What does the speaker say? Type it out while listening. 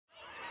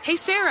Hey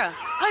Sarah,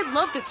 I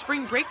love that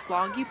spring break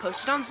vlog you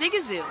posted on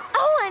Zigazoo.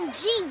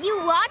 OMG,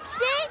 you watched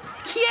it?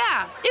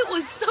 Yeah, it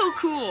was so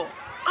cool.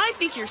 I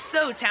think you're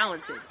so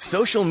talented.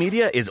 Social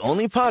media is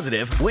only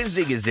positive with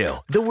Zigazoo,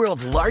 the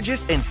world's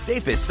largest and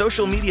safest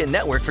social media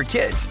network for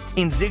kids.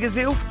 In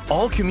Zigazoo,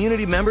 all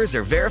community members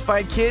are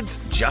verified kids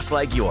just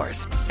like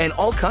yours, and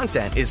all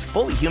content is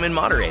fully human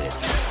moderated.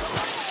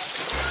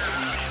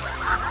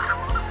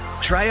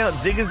 Try out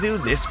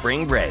Zigazoo this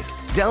spring break.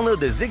 Download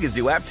the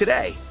Zigazoo app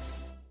today.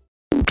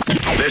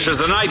 This is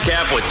the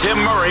Nightcap with Tim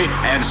Murray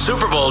and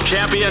Super Bowl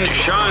champion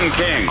Sean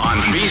King on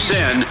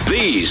VSiN,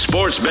 the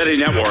Sports Betting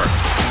Network.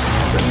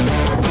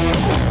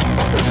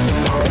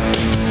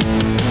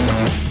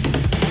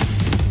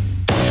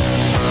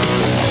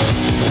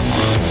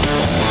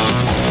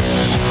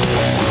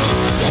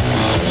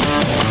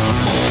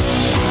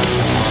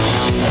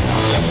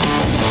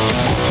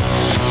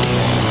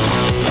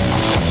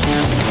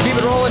 Keep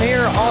it rolling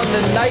here on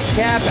the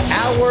Nightcap,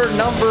 hour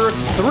number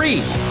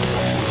 3.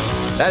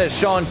 That is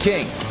Sean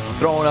King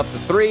throwing up the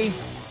 3.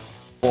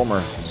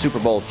 Former Super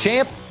Bowl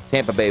champ,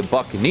 Tampa Bay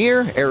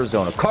Buccaneer,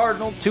 Arizona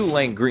Cardinal,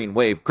 Tulane Green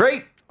Wave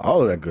great.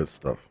 All of that good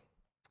stuff.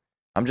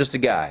 I'm just a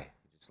guy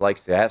who just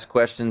likes to ask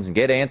questions and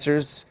get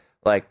answers,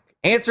 like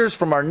answers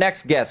from our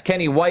next guest,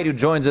 Kenny White, who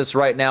joins us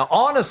right now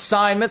on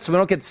assignment, so we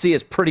don't get to see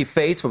his pretty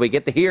face, but we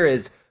get to hear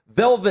his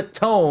velvet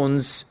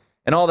tones,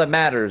 and all that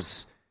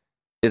matters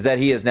is that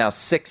he is now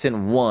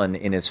 6-1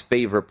 in his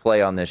favorite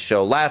play on this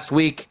show. Last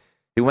week,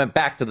 he went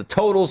back to the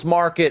totals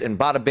market, and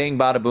bada bing,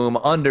 bada boom,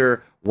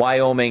 under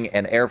Wyoming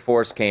and Air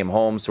Force came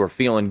home, so we're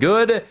feeling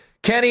good.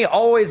 Kenny,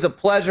 always a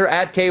pleasure,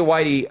 at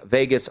KWhitey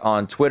Vegas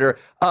on Twitter.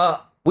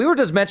 We were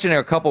just mentioning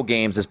a couple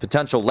games as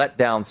potential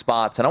letdown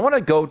spots, and I want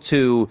to go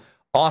to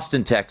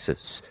Austin,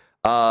 Texas,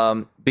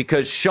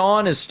 because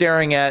Sean is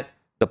staring at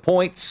the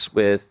points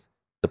with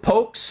the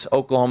Pokes,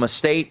 Oklahoma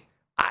State.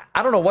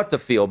 I don't know what to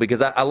feel,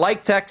 because I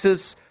like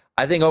Texas.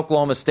 I think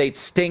Oklahoma State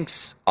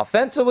stinks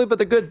offensively, but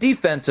they're good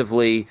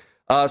defensively.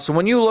 So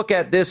when you look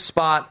at this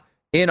spot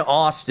in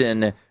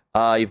Austin,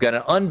 you've got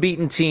an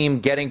unbeaten team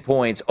getting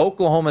points,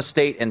 Oklahoma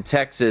State and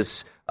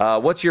Texas.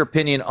 What's your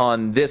opinion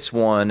on this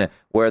one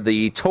where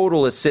the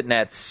total is sitting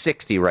at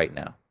 60 right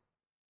now?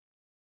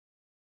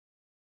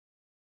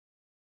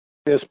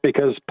 This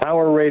because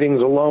power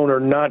ratings alone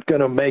are not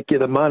going to make you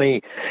the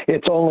money.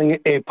 It's only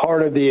a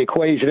part of the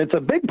equation. It's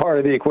a big part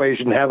of the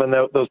equation having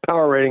those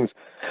power ratings,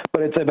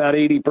 but it's about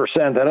 80%.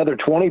 That other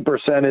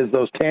 20% is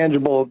those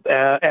tangible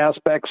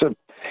aspects of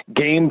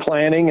game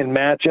planning and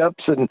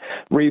matchups and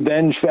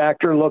revenge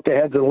factor,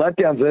 look-aheads and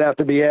letdowns that have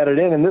to be added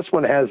in, and this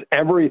one has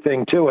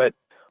everything to it.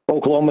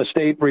 Oklahoma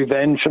State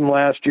revenge from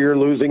last year,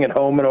 losing at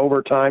home in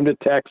overtime to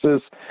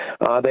Texas.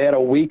 They had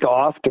a week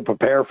off to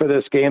prepare for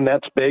this game.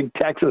 That's big.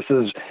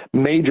 Texas's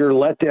major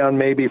letdown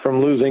maybe from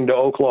losing to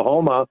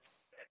Oklahoma.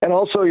 And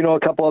also, a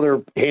couple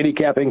other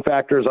handicapping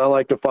factors I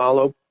like to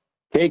follow.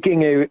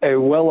 Taking a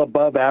well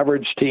above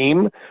average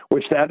team,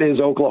 which that is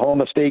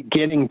Oklahoma State,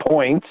 getting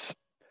points.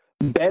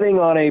 Betting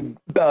on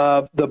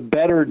the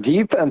better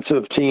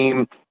defensive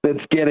team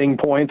that's getting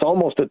points,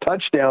 almost a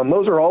touchdown.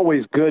 Those are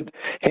always good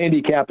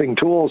handicapping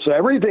tools. So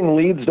everything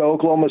leads to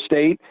Oklahoma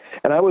State,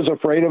 and I was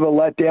afraid of a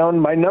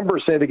letdown. My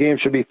numbers say the game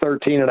should be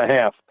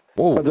 13.5,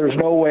 but there's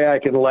no way I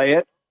can lay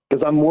it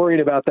because I'm worried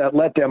about that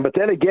letdown. But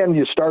then again,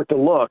 you start to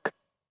look.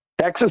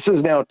 Texas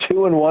is now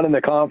 2-1 in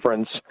the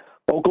conference.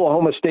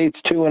 Oklahoma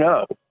State's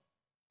 2-0.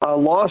 A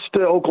loss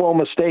to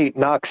Oklahoma State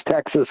knocks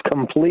Texas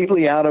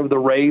completely out of the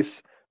race.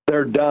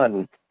 They're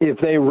done. If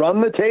they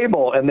run the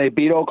table and they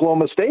beat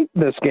Oklahoma State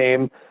in this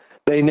game,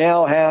 they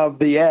now have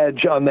the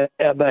edge on the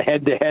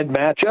head-to-head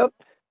matchup.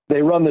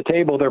 They run the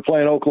table. They're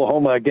playing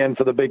Oklahoma again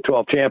for the Big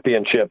 12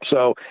 championship.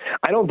 So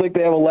I don't think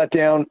they have a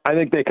letdown. I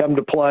think they come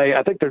to play.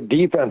 I think their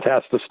defense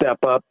has to step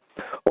up.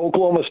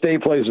 Oklahoma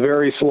State plays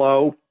very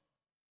slow.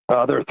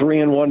 They're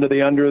 3-1 to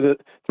the under,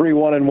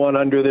 3-1-1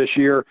 under this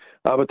year,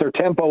 but their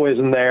tempo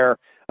isn't there.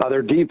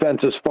 Their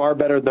defense is far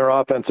better than their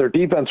offense. Their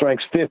defense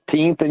ranks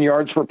 15th in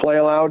yards per play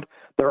allowed.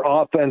 Their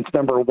offense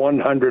number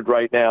 100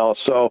 right now.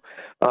 So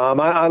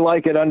I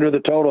like it under the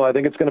total. I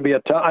think it's going to be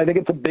I think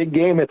it's a big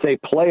game. It's a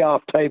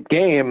playoff type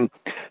game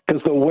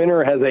because the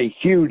winner has a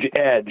huge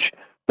edge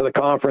for the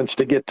conference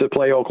to get to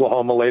play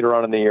Oklahoma later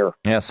on in the year.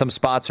 Yeah, some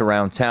spots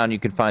around town you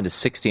can find a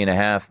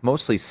 60.5,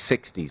 mostly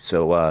 60.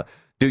 So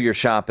do your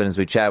shopping as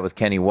we chat with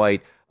Kenny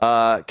White.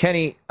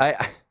 Kenny,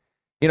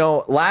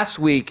 last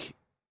week.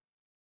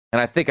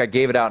 And I think I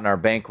gave it out in our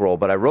bankroll,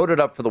 but I wrote it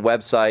up for the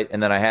website,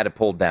 and then I had it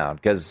pulled down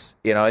because,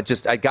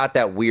 I got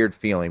that weird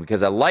feeling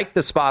because I liked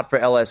the spot for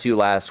LSU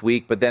last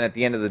week, but then at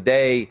the end of the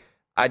day,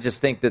 I just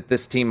think that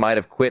this team might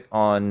have quit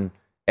on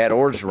Ed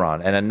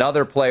Orgeron. And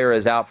another player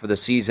is out for the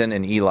season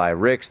in Eli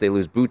Ricks. They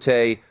lose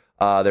Butte,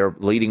 their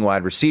leading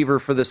wide receiver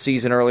for the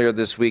season earlier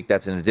this week.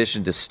 That's in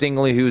addition to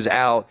Stingley, who's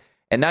out.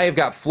 And now you've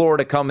got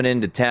Florida coming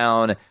into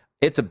town.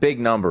 It's a big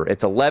number.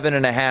 It's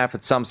 11.5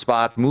 at some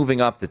spots, moving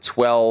up to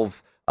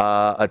 12.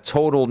 A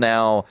total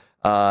now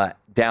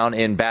down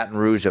in Baton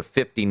Rouge of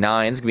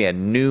 59. It's going to be a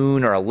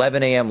noon or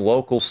 11 a.m.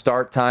 local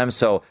start time.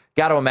 So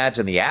got to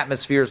imagine the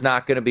atmosphere is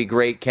not going to be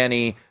great,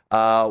 Kenny.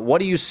 What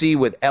do you see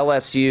with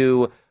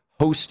LSU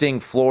hosting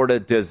Florida?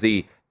 Does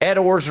the Ed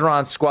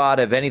Orgeron squad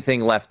have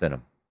anything left in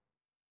them?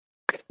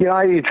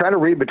 You try to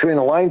read between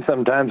the lines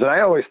sometimes, and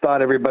I always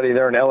thought everybody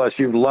there in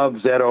LSU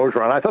loves Ed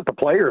Orgeron. I thought the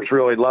players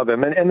really love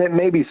him, and it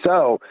may be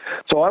so.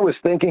 So I was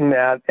thinking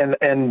that,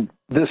 and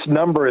this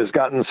number has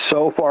gotten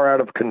so far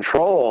out of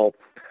control.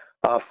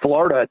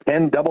 Florida,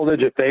 10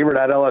 double-digit favorite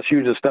at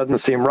LSU just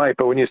doesn't seem right.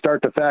 But when you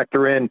start to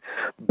factor in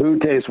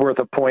Butte's worth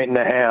 1.5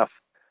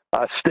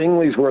 points,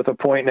 Stingley's worth 1.5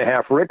 points,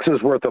 Ricks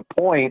is worth 1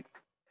 point,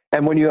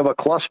 and when you have a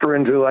cluster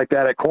injury like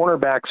that at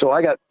cornerback, so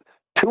I got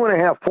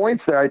 2.5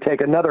 points there. I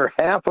take another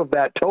half of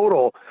that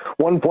total,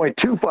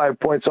 1.25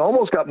 points. So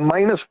almost got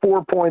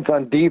 -4 points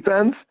on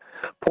defense,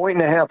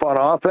 1.5 on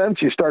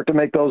offense. You start to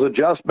make those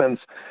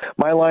adjustments.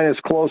 My line is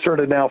closer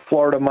to now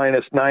Florida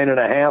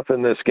 -9.5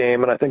 in this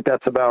game, and I think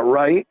that's about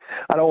right.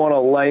 I don't want to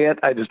lay it.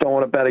 I just don't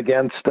want to bet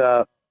against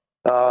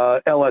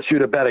LSU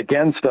to bet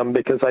against them,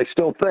 because I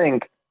still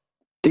think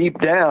deep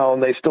down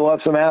they still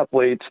have some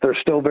athletes. They're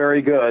still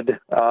very good.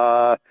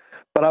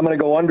 But I'm going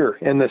to go under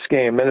in this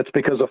game, and it's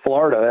because of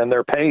Florida and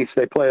their pace.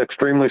 They play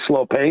extremely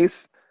slow pace.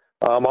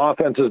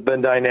 Offense has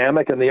been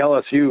dynamic, and the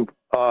LSU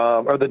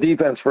or the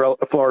defense for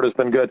Florida has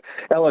been good.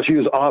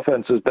 LSU's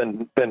offense has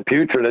been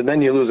putrid, and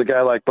then you lose a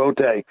guy like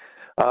Butte.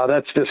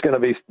 That's just going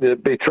to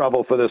be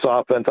trouble for this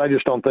offense. I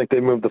just don't think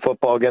they move the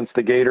football against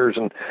the Gators,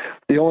 and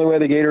the only way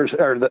the Gators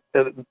are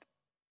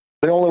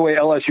the only way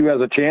LSU has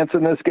a chance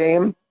in this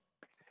game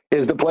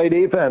is to play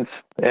defense,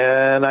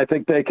 and I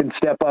think they can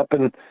step up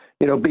and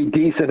be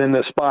decent in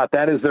this spot.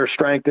 That is their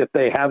strength, if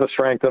they have a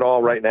strength at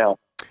all right now.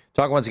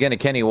 Talking once again to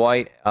Kenny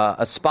White,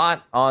 a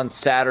spot on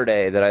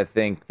Saturday that I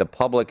think the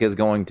public is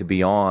going to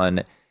be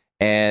on,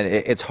 and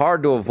it's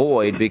hard to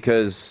avoid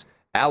because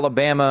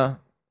Alabama,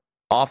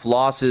 off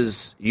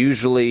losses,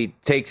 usually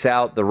takes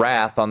out the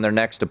wrath on their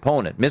next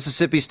opponent.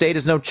 Mississippi State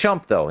is no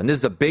chump, though, and this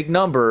is a big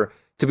number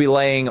to be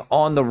laying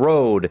on the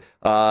road.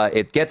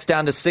 It gets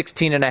down to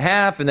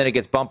 16.5, and then it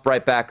gets bumped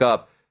right back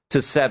up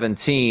to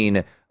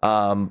 17.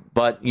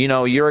 But,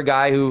 you're a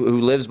guy who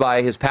lives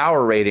by his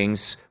power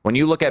ratings. When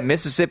you look at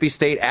Mississippi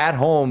State at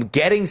home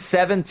getting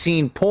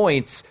 17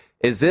 points,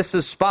 is this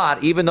a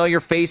spot, even though you're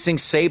facing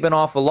Saban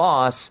off a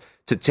loss,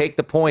 to take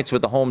the points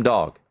with the home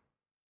dog?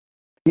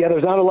 Yeah,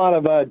 there's not a lot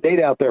of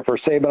data out there for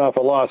Saban off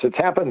a loss. It's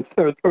happened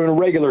in a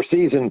regular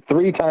season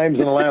 3 times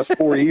in the last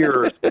 4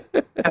 years,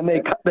 and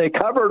they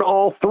covered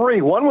all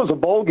 3. One was a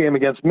bowl game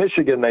against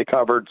Michigan they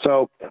covered,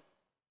 so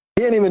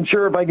I ain't even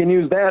sure if I can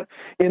use that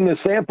in the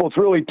sample. It's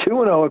really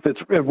 2-0 if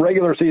it's a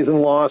regular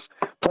season loss,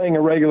 playing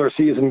a regular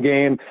season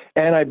game,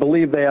 and I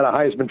believe they had a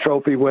Heisman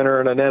Trophy winner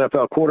and an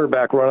NFL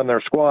quarterback running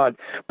their squad.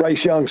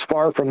 Bryce Young's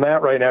far from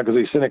that right now because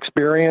he's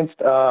inexperienced.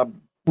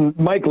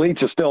 Mike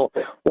Leach is still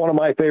one of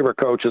my favorite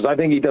coaches. I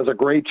think he does a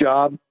great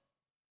job.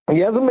 He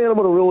hasn't been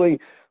able to really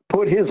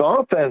put his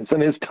offense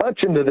and his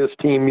touch into this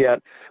team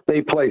yet.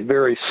 They play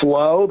very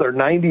slow. They're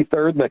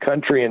 93rd in the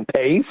country in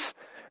pace,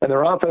 and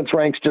their offense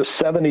ranks just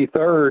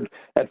 73rd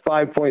at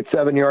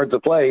 5.7 yards a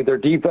play. Their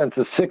defense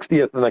is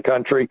 60th in the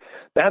country.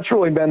 That's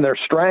really been their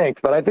strength,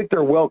 but I think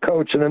they're well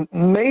coached and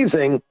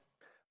amazing.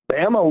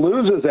 Bama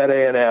loses at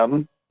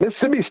A&M.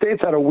 Mississippi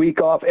State's had a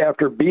week off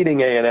after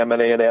beating A&M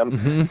and A&M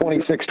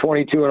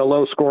 26-22 in a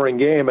low-scoring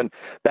game, and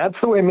that's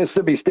the way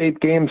Mississippi State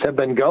games have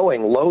been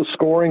going,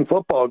 low-scoring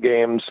football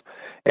games,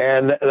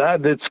 and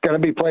it's going to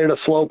be played at a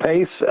slow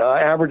pace.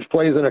 Average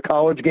plays in a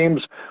college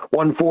game's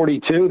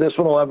 142. This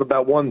one will have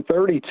about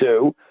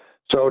 132,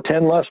 so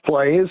 10 less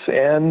plays,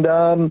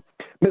 and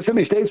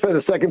Mississippi State's played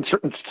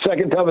the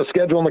second toughest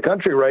schedule in the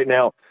country right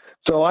now.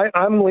 So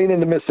I'm leaning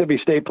to Mississippi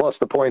State plus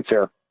the points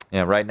here.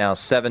 Yeah, right now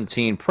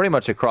 17 pretty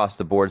much across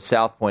the board.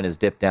 South Point has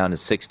dipped down to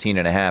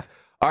 16.5.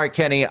 All right,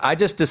 Kenny, I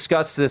just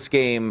discussed this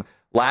game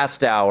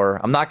last hour.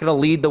 I'm not going to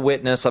lead the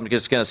witness. I'm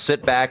just going to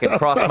sit back and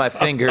cross my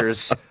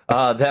fingers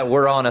that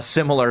we're on a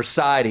similar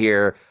side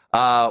here.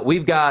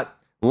 We've got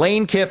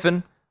Lane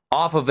Kiffin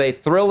off of a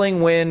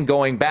thrilling win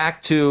going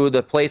back to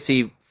the place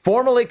he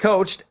formerly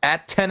coached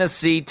at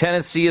Tennessee.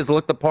 Tennessee has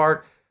looked the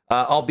part,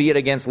 albeit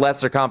against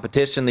lesser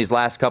competition these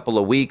last couple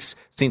of weeks.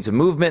 Seen some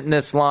movement in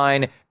this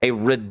line. A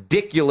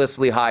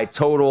ridiculously high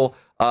total,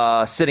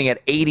 sitting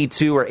at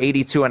 82 or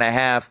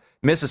 82.5.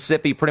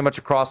 Mississippi pretty much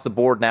across the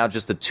board now,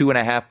 just a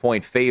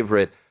 2.5-point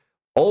favorite.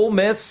 Ole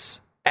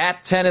Miss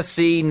at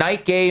Tennessee,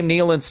 night game,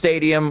 Neyland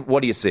Stadium.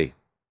 What do you see?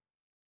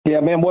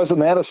 Yeah, man, wasn't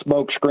that a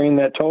smoke screen?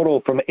 That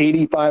total from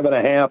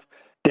 85.5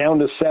 down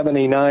to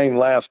 79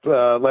 last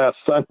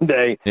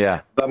Sunday.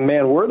 Yeah. But,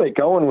 man, where are they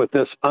going with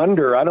this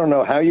under? I don't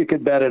know how you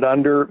could bet it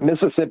under.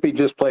 Mississippi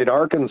just played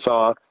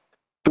Arkansas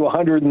to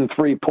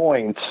 103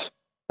 points,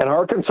 and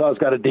Arkansas's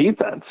got a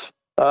defense.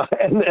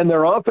 And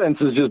their offense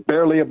is just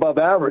barely above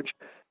average.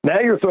 Now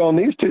you're throwing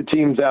these two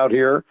teams out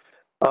here.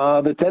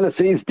 The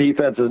Tennessee's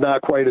defense is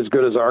not quite as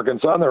good as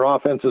Arkansas, and their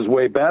offense is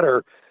way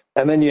better.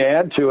 And then you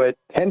add to it,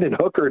 Hendon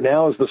Hooker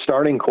now is the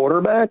starting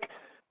quarterback.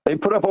 They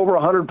put up over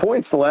 100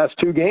 points the last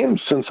 2 games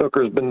since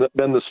Hooker's been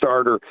the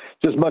starter.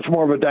 Just much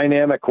more of a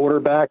dynamic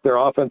quarterback. Their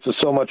offense is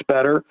so much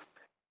better.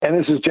 And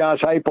this is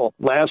Josh Heupel.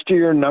 Last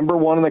year, number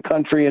 1 in the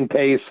country in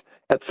pace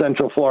at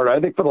Central Florida.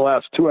 I think for the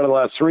last 2 out of the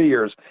last 3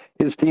 years,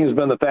 his team's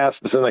been the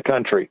fastest in the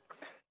country.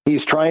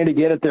 He's trying to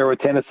get it there with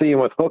Tennessee,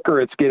 and with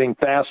Hooker, it's getting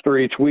faster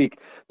each week.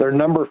 They're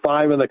number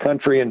 5 in the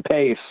country in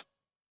pace.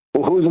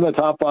 Well, who's in the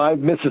top 5?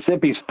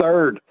 Mississippi's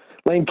 3rd.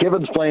 Lane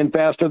Kiffin's playing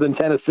faster than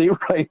Tennessee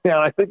right now.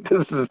 I think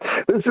this is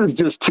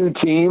just 2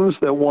 teams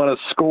that want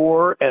to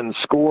score and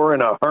score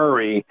in a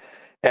hurry.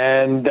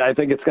 And I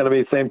think it's going to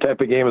be the same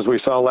type of game as we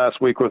saw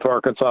last week with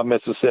Arkansas,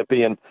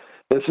 Mississippi. And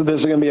this is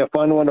going to be a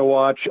fun one to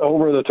watch,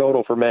 over the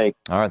total for me.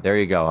 All right, there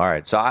you go. All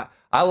right, so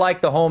I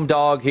like the home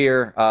dog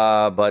here,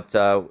 but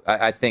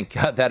I think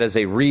that is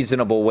a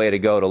reasonable way to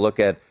go to look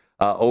at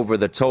over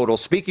the total.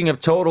 Speaking of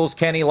totals,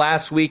 Kenny,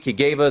 last week you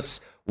gave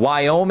us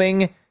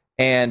Wyoming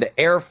and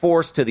Air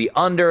Force to the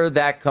under.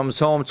 That comes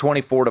home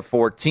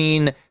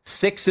 24-14,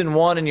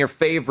 6-1 in your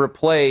favorite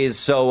plays.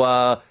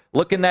 So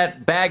looking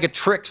that bag of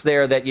tricks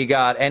there that you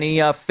got, any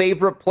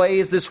favorite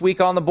plays this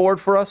week on the board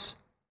for us?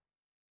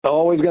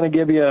 Always going to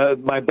give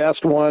you my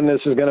best one.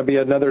 This is going to be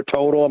another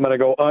total. I'm going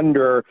to go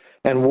under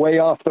and way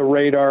off the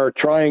radar,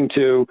 trying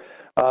to.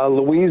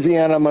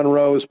 Louisiana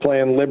Monroe's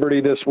playing Liberty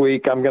this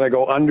week. I'm going to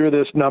go under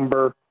this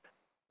number.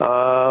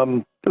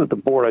 At the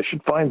board, I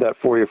should find that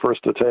for you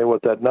first to tell you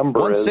what that number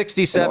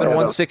 167, is.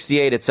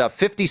 168. It's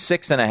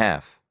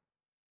 56.5.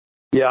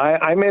 Yeah,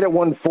 I made it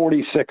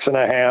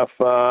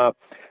 146.5.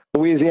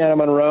 Louisiana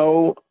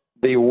Monroe,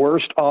 the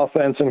worst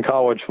offense in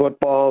college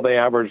football. They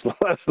average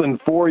less than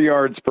 4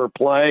 yards per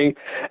play,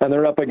 and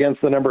they're up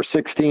against the number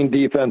 16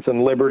 defense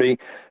in Liberty.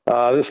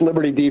 This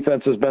Liberty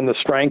defense has been the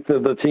strength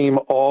of the team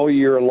all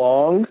year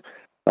long.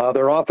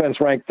 Their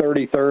offense ranked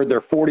 33rd. They're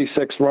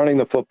 46th running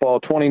the football,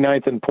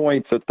 29th in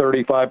points at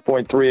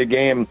 35.3 a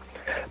game.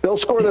 They'll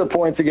score their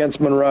points against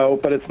Monroe,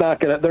 but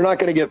they're not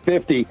going to get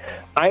 50.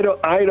 I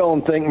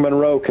don't think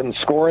Monroe can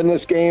score in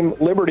this game.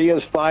 Liberty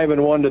is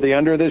 5-1 to the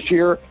under this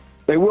year.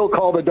 They will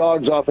call the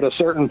dogs off at a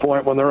certain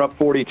point when they're up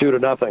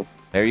 42-0.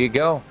 There you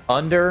go.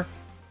 Under,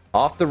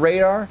 off the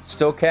radar,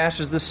 still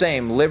cashes the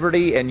same.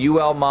 Liberty and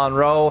UL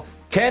Monroe.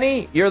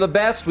 Kenny, you're the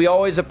best. We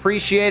always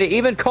appreciate it.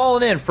 Even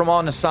calling in from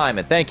on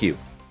assignment. Thank you.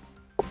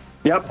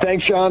 Yep.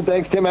 Thanks, Sean.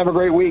 Thanks, Tim. Have a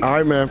great week. All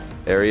right, man.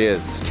 There he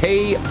is.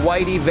 K.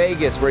 Whitey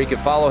Vegas, where you can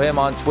follow him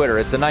on Twitter.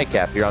 It's the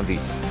Nightcap here on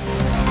VSiN.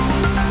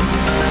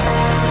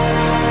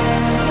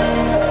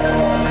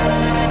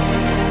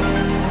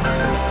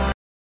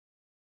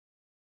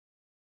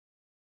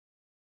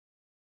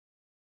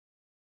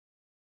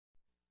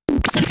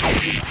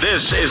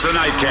 This is the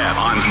Nightcap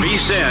on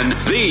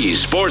VSiN, the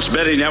Sports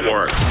Betting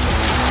Network.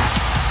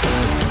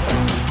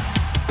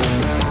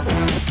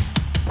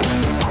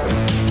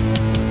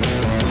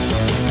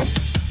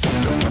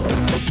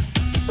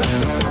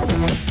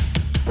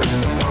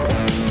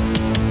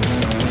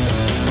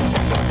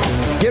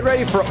 Get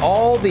ready for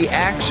all the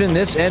action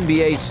this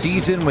NBA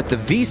season with the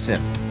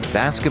VSiN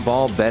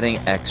Basketball Betting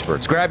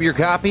Experts. Grab your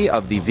copy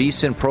of the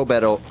VSiN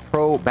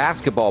Pro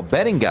Basketball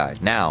Betting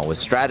Guide now with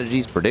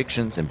strategies,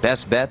 predictions, and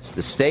best bets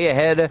to stay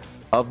ahead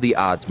of the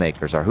odds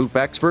makers. Our hoop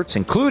experts,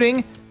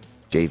 including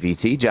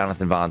JVT,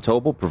 Jonathan Von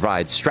Tobel,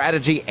 provide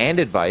strategy and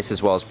advice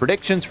as well as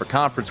predictions for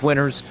conference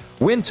winners,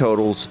 win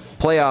totals,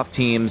 playoff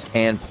teams,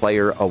 and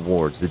player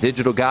awards. The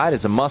digital guide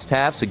is a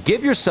must-have, so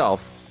give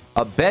yourself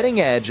a betting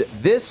edge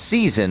this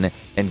season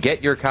and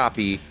get your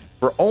copy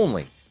for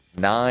only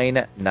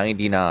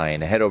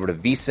 $9.99. Head over to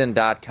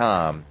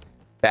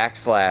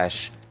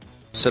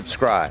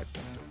vsin.com/subscribe.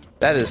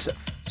 That is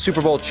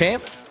Super Bowl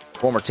champ,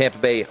 former Tampa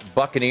Bay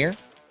Buccaneer,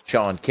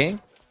 Sean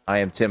King. I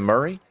am Tim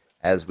Murray,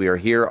 as we are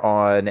here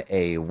on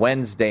a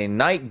Wednesday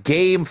night.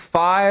 Game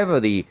 5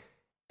 of the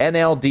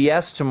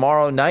NLDS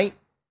tomorrow night.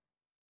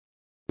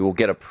 We will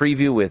get a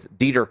preview with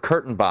Dieter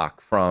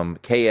Kurtenbach from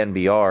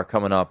KNBR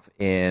coming up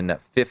in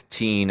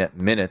 15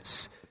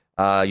 minutes.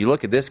 You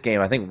look at this game,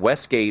 I think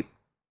Westgate,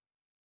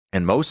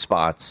 in most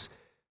spots,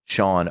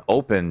 Sean,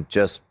 opened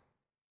just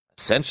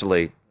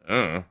essentially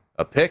a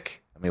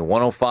pick. I mean,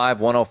 105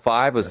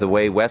 was the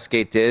way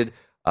Westgate did.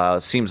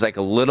 Seems like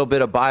a little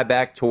bit of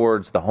buyback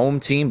towards the home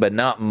team, but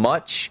not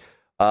much.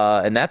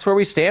 And that's where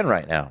we stand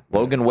right now.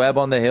 Logan Webb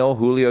on the hill,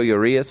 Julio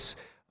Urias,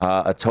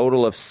 a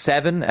total of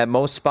 7 at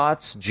most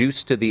spots,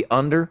 juice to the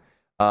under.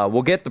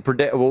 We'll get the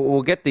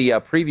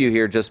preview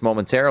here just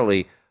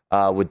momentarily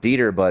with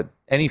Dieter, but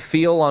any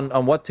feel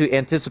on what to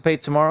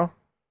anticipate tomorrow?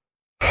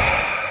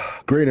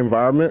 Great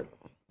environment.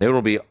 It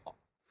will be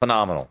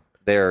phenomenal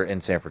there in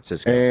San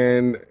Francisco.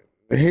 And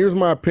here's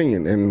my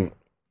opinion, and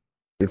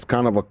it's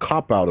kind of a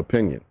cop-out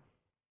opinion.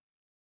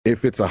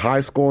 If it's a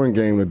high-scoring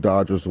game, the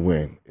Dodgers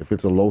win. If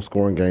it's a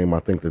low-scoring game,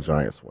 I think the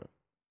Giants win.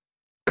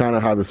 Kind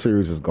of how the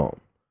series has gone.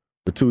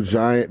 The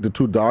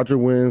two Dodger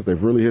wins,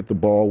 they've really hit the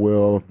ball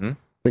well. Mm-hmm. I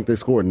think they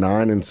scored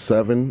 9 and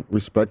 7,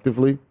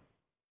 respectively.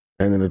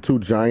 And then the two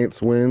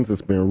Giants wins,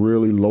 it's been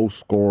really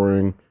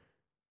low-scoring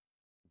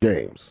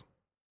games.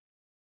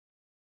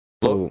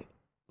 So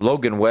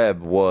Logan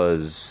Webb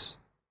was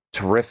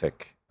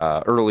terrific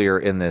earlier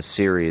in this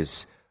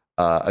series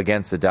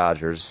against the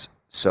Dodgers.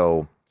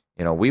 So,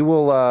 we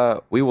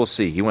will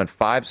see. He went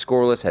 5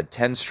 scoreless, had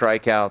 10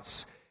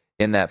 strikeouts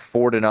in that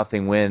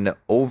 4-0 win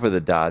over the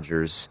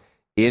Dodgers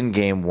in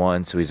Game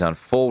 1. So he's on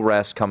full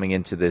rest coming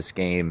into this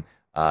game.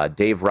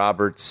 Dave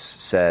Roberts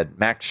said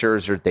Max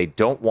Scherzer, they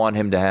don't want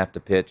him to have to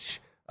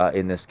pitch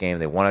in this game.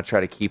 They want to try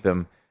to keep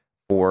him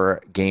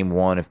for Game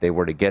 1 if they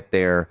were to get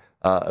there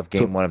of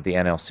Game 1 of the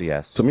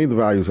NLCS. To me, the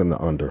value's in the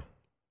under.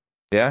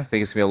 Yeah, I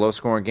think it's going to be a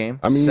low-scoring game.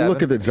 I mean, 7. you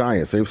look at the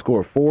Giants. They've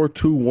scored 4,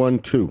 2, 1,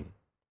 2.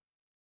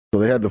 So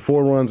they had the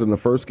 4 runs in the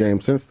first game.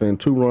 Since then,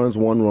 2 runs,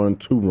 1 run,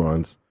 2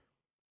 runs.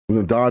 And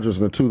the Dodgers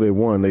and the 2 they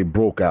won, they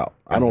broke out.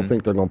 I don't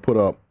think they're going to put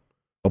up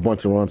a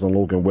bunch of runs on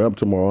Logan Webb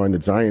tomorrow, and the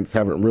Giants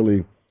haven't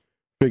really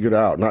figured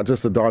out, not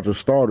just the Dodgers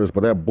starters,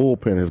 but that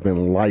bullpen has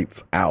been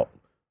lights out.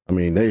 I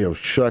mean, they have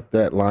shut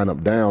that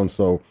lineup down.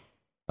 So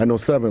I know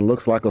 7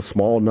 looks like a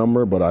small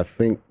number, but I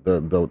think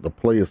the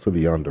play is to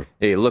the under.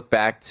 Yeah, you look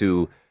back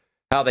to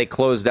how they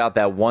closed out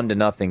that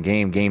 1-0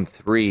 game, Game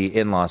 3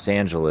 in Los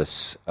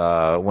Angeles,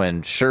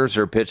 when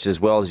Scherzer pitched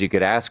as well as you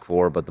could ask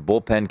for, but the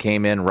bullpen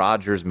came in.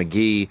 Rogers,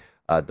 McGee,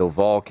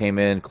 Doval came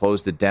in,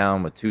 closed it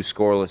down with 2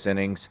 scoreless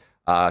innings.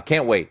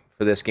 Can't wait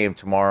for this game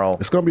tomorrow.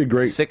 It's going to be a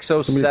great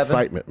 6:07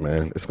 excitement,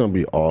 man. It's going to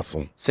be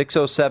awesome.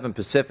 6:07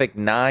 Pacific,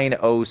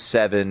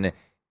 9:07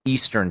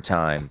 Eastern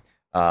time.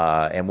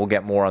 And we'll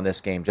get more on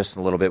this game just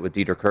in a little bit with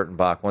Dieter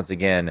Kurtenbach. Once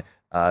again,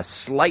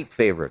 slight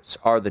favorites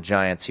are the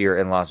Giants here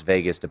in Las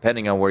Vegas,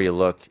 depending on where you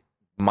look.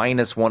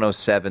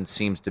 -107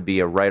 seems to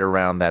be right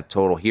around that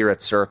total. Here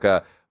at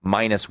Circa,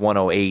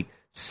 -108.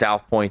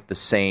 South Point the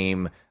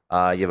same. You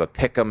have a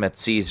pick'em at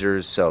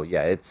Caesars. So,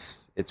 yeah,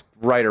 it's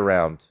right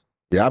around.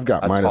 Yeah, I've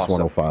got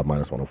 -105,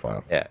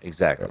 -105. Yeah,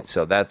 exactly. Yeah.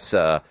 So that's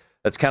kind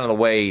of the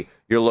way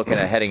you're looking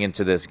at heading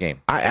into this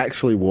game. I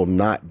actually will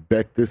not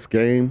bet this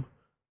game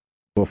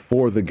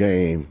before the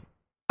game.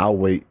 I'll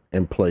wait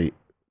and play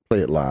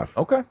it live.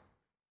 Okay.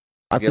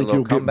 I think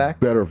you'll get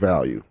better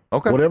value.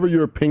 Okay. Whatever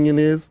your opinion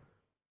is,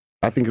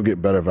 I think you'll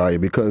get better value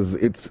because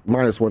it's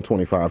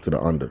 -125 to the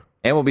under.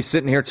 And we'll be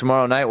sitting here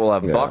tomorrow night. We'll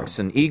have Bucks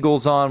and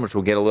Eagles on, which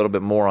we'll get a little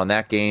bit more on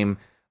that game.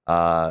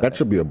 That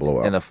should be a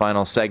blowout. In the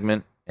final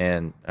segment.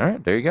 And, all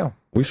right, there you go.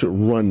 We should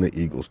run the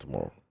Eagles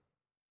tomorrow.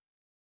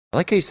 I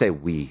like how you say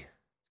we,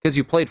 because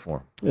you played for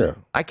them. Yeah.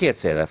 I can't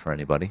say that for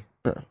anybody.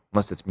 Yeah.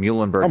 Unless it's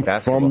Muhlenberg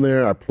basketball. I'm from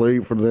there. I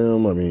played for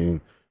them. I mean,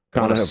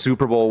 won a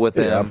Super Bowl with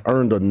them. I've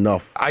earned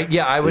enough.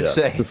 I would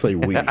say. To say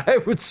we. I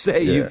would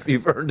say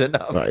you've earned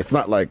enough. Right, it's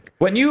not like.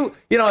 When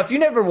if you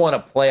never won a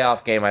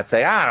playoff game, I'd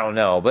say, I don't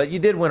know. But you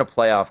did win a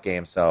playoff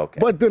game, so okay.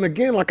 But then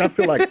again, I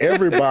feel like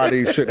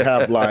everybody should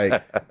have,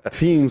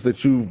 teams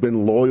that you've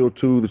been loyal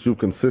to, that you've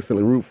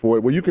consistently root for.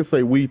 Well, you can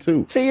say we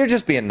too. See, you're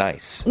just being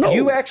nice. No.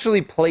 You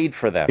actually played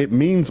for them. It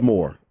means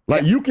more.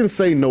 You can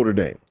say Notre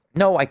Dame.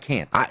 No, I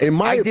can't. In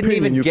my opinion, didn't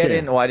even you get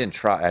can. in. Oh, I didn't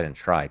try. I didn't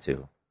try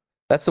to.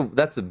 That's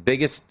the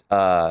biggest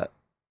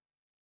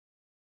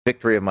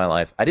victory of my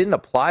life. I didn't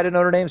apply to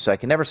Notre Dame, so I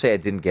can never say I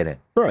didn't get in.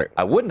 Right.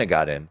 I wouldn't have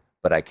got in,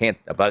 but I can't.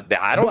 But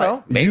I don't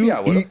know. Maybe I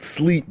would. You eat,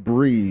 sleep,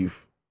 breathe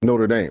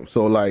Notre Dame.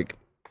 So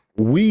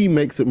we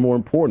makes it more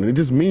important. It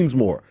just means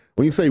more.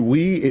 When you say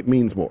we, it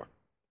means more.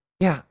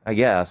 Yeah, I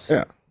guess.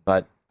 Yeah.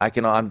 But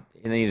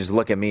and then you just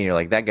look at me and you're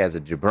like, that guy's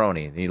a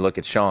jabroni. And you look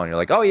at Sean, and you're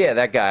like, oh yeah,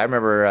 that guy. I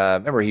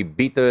remember he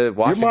beat the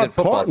Washington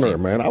football partner,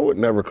 team. Man. I would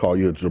never call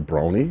you a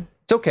jabroni.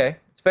 It's okay.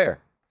 It's fair.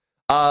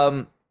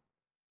 Not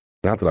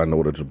that I know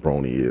what a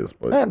jabroni is,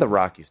 but The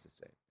Rock used to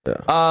say.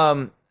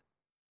 Yeah.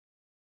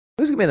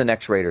 Who's gonna be the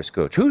next Raiders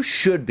coach? Who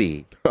should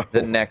be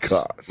the next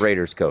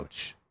Raiders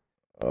coach?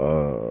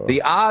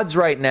 The odds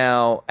right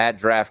now at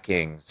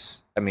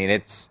DraftKings, I mean,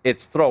 it's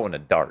throwing a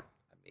dart.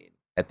 I mean,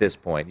 at this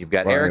point, you've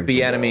got Eric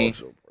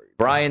Bieniemy,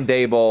 Brian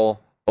Daboll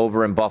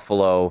over in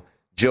Buffalo,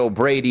 Joe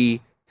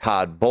Brady,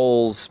 Todd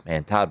Bowles.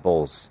 Man, Todd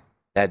Bowles,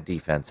 that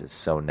defense is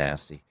so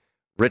nasty.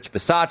 Rich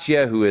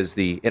Bisaccia, who is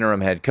the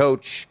interim head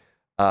coach.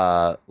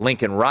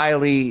 Lincoln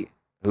Riley,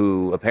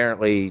 who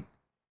apparently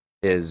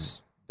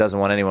doesn't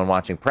want anyone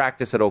watching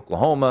practice at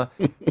Oklahoma.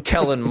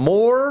 Kellen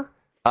Moore,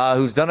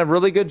 who's done a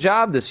really good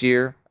job this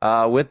year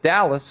with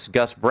Dallas.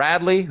 Gus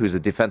Bradley, who's a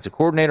defensive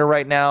coordinator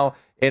right now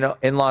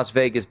in Las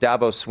Vegas.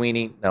 Dabo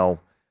Sweeney,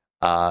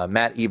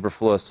 Matt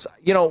Eberflus.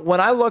 When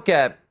I look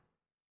at,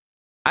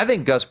 I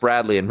think Gus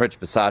Bradley and Rich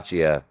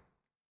Bisaccia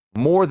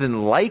more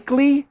than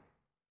likely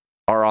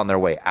are on their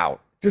way out.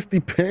 Just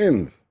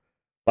depends.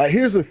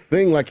 Here's the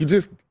thing, you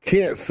just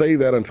can't say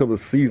that until the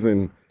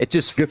season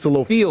gets a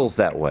little feels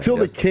that way. Until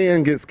the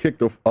can gets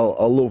kicked a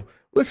little.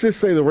 Let's just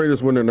say the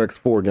Raiders win their next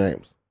 4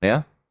 games.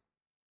 Yeah.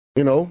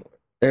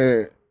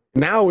 And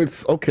now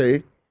it's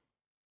okay.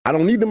 I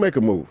don't need to make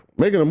a move.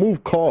 Making a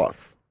move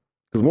costs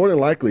because more than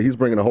likely he's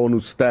bringing a whole new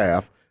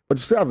staff, but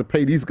you still have to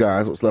pay these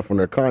guys what's left on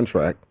their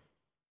contract.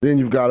 Then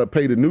you've got to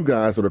pay the new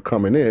guys that are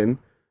coming in.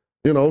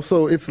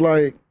 So it's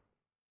let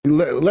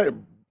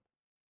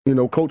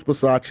Coach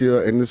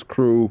Bisaccia and this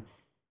crew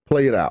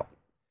play it out.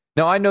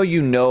 No, I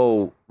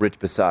know Rich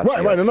Bisaccia.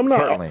 Right, and I'm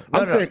not.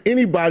 I'm saying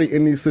anybody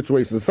in these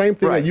situations. The same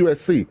thing at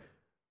USC.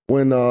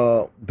 when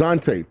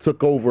Dante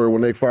took over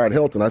when they fired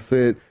Helton. I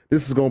said,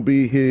 this is going to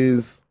be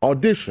his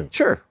audition.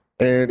 Sure.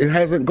 And it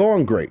hasn't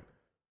gone great.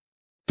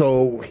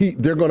 So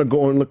they're going to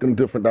go and look in a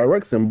different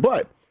direction.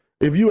 But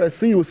if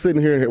USC was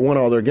sitting here and had won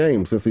all their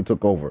games since he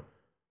took over,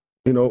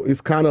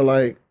 it's kind of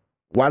like,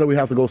 why do we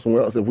have to go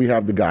somewhere else if we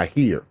have the guy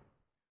here?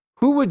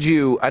 Who would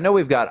you, I know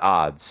we've got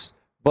odds,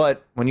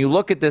 but when you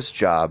look at this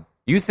job,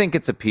 you think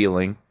it's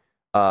appealing.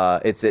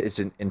 It's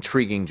an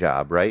intriguing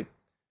job, right?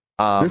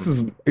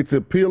 It's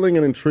appealing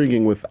and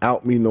intriguing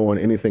without me knowing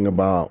anything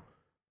about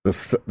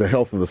the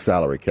health of the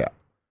salary cap.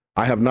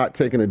 I have not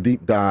taken a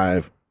deep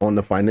dive on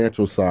the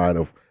financial side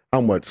of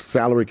how much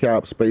salary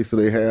cap space do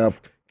they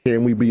have.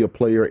 Can we be a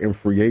player in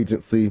free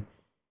agency?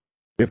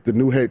 If the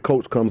new head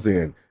coach comes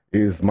in,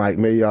 is Mike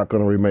Mayock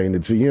going to remain the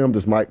GM?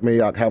 Does Mike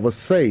Mayock have a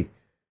say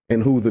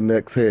in who the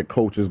next head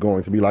coach is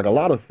going to be? Like, a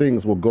lot of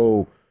things will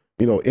go,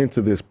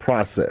 into this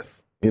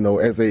process.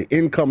 As an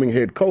incoming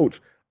head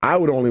coach, I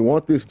would only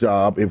want this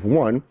job if,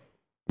 one,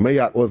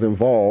 Mayock was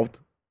involved.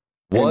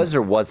 Was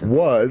or wasn't?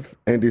 Was,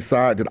 and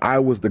decided that I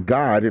was the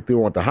guy that they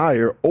want to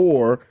hire,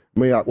 or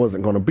Mayock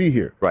wasn't going to be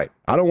here. Right.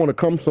 I don't want to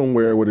come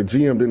somewhere where the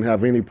GM didn't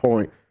have any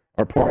point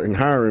or part in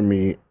hiring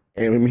me,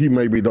 and he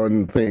maybe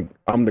doesn't think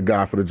I'm the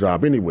guy for the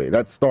job anyway.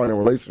 That's starting a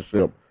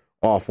relationship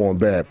off on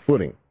bad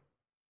footing.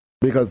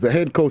 Because the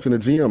head coach and the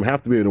GM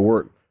have to be able to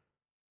work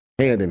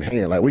hand in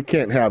hand. Like, we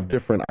can't have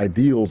different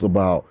ideals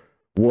about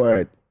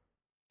what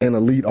an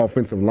elite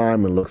offensive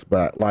lineman looks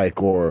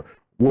like, or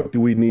what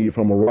do we need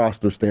from a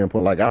roster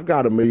standpoint. Like, I've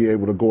got to be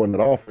able to go in that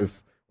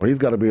office, or he's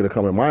got to be able to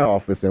come in my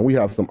office, and we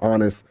have some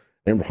honest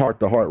and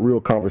heart-to-heart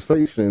real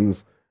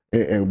conversations,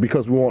 and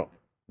because we want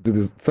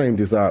the same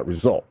desired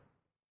result.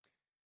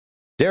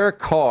 Derek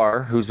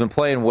Carr, who's been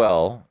playing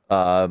well,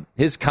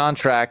 his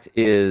contract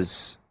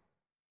is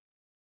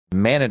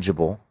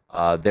manageable.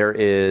 There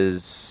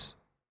is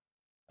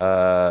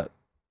no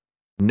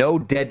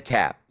dead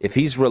cap. If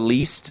he's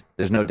released,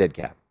 there's no dead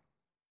cap.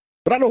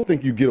 But I don't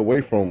think you get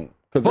away from.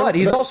 But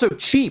he's also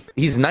cheap.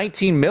 He's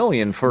 $19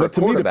 million for a quarterback.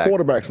 But to me, the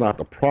quarterback's not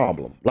the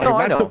problem. Like, if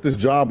I took this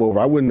job over,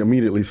 I wouldn't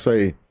immediately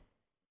say.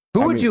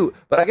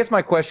 But I guess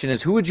my question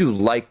is, who would you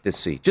like to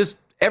see? Just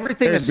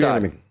everything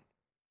aside.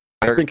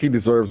 I think he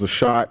deserves a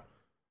shot.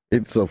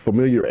 It's a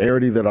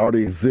familiarity that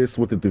already exists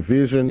with the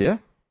division. Yeah.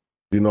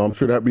 I'm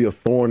sure that'd be a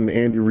thorn in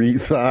Andy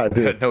Reid's side.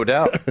 No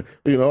doubt.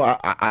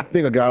 I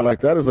think a guy like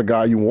that is a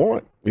guy you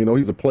want.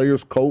 He's a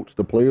player's coach.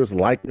 The players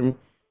like him.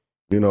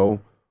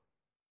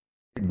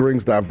 He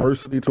brings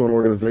diversity to an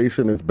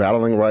organization that's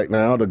battling right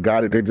now. The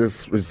guy that they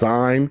just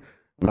resigned,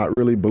 not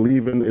really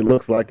believing, it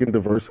looks like, in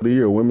diversity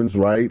or women's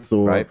rights.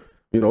 Or, right.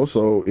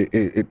 So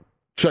it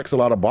checks a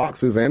lot of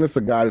boxes, and it's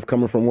a guy that's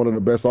coming from one of the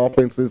best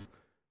offenses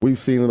we've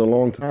seen in a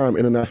long time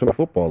in the National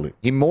Football League.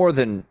 He more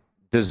than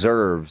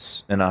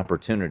deserves an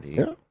opportunity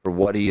for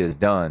what he has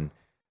done,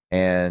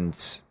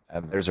 and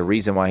there's a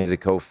reason why he's a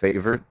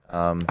co-favorite.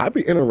 I'd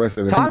be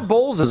interested in Todd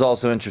Bowles is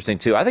also interesting,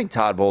 too. I think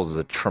Todd Bowles is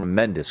a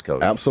tremendous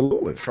coach.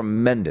 Absolutely.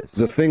 Tremendous.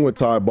 The thing with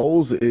Todd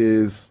Bowles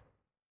is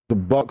the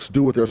Bucs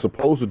do what they're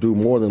supposed to do.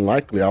 More than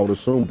likely, I would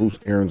assume Bruce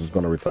Arians is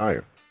going to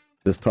retire.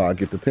 Does Todd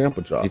get the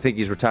Tampa job? You think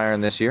he's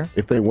retiring this year?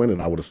 If they win it,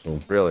 I would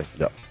assume. Really?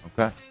 Yep.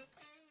 Okay.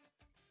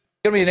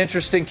 It's going to be an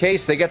interesting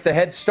case. They get the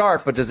head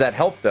start, but does that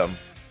help them?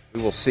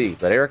 We will see.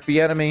 But Eric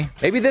Bieniemy,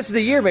 maybe this is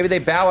the year. Maybe they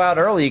bow out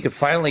early. You could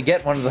finally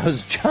get one of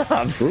those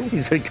jobs. True.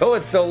 He's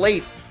going so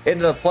late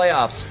into the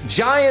playoffs.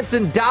 Giants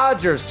and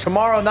Dodgers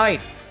tomorrow night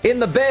in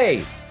the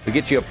Bay. We'll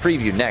get you a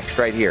preview next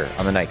right here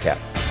on the Nightcap.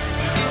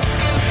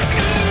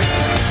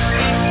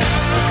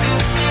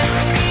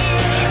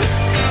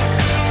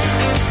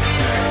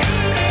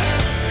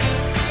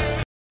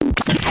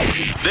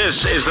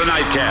 This is the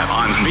Nightcap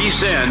on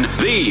VSiN,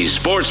 the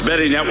Sports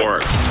Betting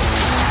Network.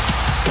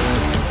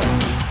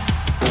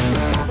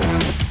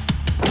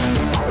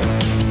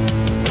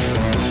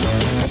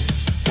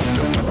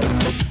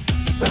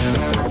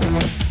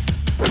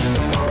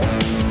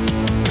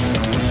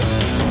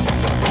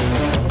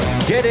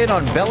 Get in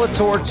on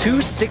Bellator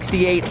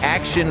 268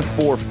 action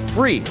for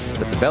free with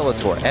the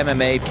Bellator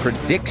MMA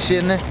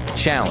Prediction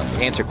Challenge.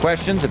 Answer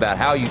questions about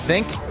how you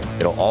think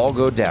it'll all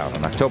go down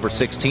on October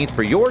 16th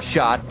for your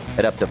shot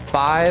at up to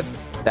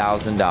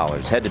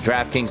 $5,000. Head to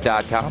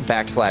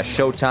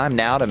DraftKings.com/Showtime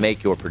now to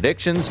make your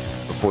predictions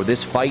before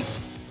this fight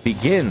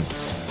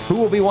begins. Who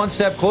will be one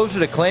step closer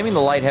to claiming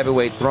the light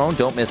heavyweight throne?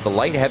 Don't miss the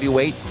light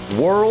heavyweight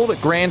World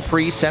Grand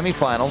Prix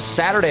semifinals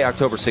Saturday,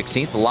 October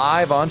 16th,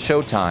 live on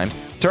Showtime.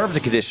 Terms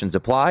and conditions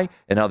apply,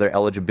 and other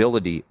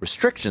eligibility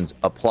restrictions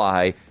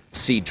apply.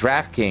 See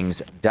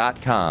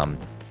DraftKings.com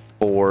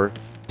for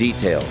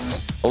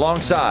details.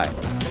 Alongside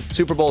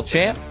Super Bowl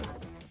champ,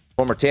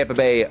 former Tampa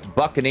Bay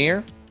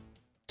Buccaneer,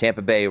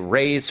 Tampa Bay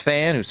Rays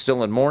fan who's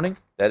still in mourning,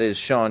 that is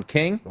Sean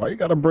King. Why you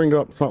got to bring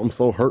up something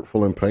so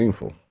hurtful and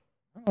painful?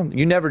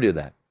 You never do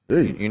that.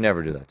 You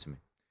never do that to me.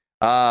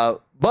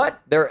 But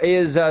there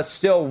is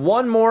still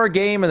one more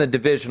game in the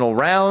divisional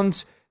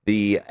rounds.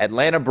 The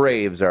Atlanta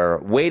Braves are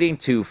waiting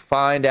to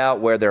find out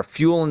where they're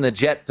fueling the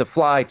jet to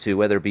fly to,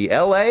 whether it be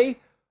L.A.,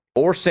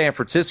 or San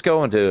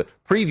Francisco. And to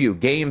preview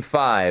Game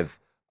 5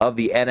 of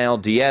the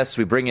NLDS,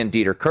 we bring in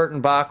Dieter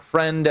Kurtenbach,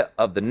 friend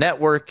of the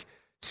network,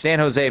 San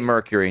Jose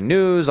Mercury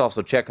News.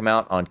 Also check him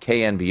out on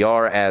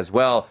KNBR as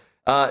well.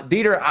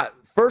 Dieter,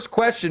 first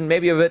question,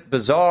 maybe a bit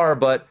bizarre,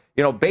 but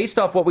based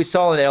off what we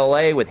saw in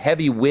LA with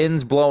heavy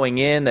winds blowing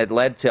in that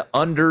led to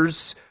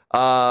unders,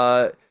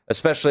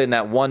 especially in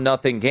that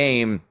 1-0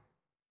 game,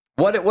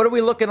 what are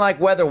we looking like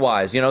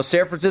weather-wise?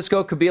 San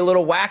Francisco could be a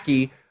little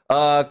wacky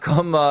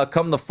come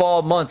the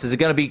fall months. Is it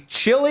going to be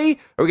chilly?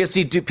 Are we going to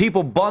see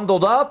people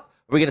bundled up?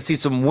 Are we going to see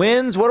some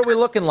winds? What are we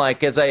looking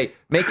like as I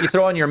make you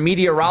throw on your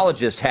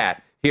meteorologist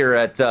hat here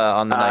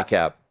on the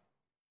Nightcap?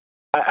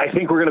 I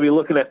think we're going to be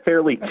looking at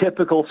fairly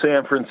typical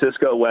San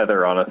Francisco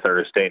weather on a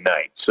Thursday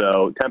night.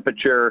 So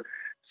temperature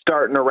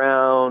starting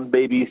around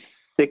maybe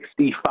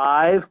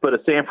 65, but a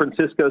San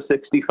Francisco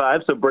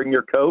 65, so bring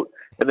your coat,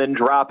 and then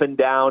dropping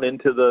down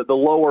into the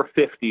lower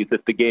 50s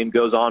if the game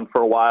goes on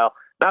for a while.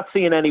 Not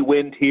seeing any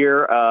wind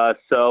here,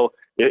 so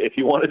if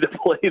you wanted to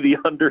play the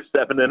under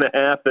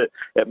 7.5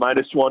 at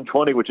minus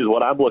 120, which is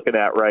what I'm looking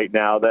at right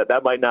now,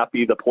 that might not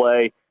be the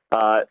play.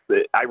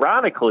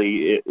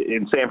 Ironically,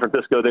 in San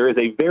Francisco, there is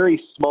a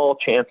very small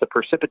chance of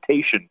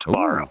precipitation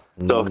tomorrow.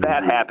 Ooh. So if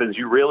that happens,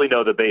 you really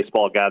know the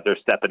baseball gods are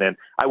stepping in.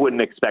 I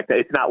wouldn't expect that.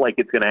 It's not like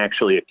it's going to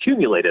actually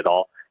accumulate at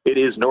all. It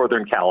is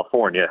Northern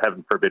California.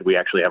 Heaven forbid we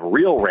actually have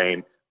real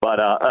rain, but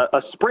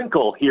a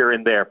sprinkle here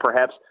and there,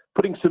 perhaps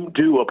putting some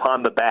dew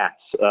upon the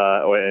bats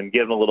and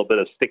giving a little bit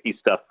of sticky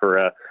stuff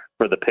for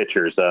the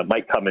pitchers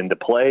might come into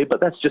play,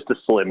 but that's just a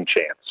slim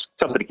chance.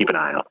 Something to keep an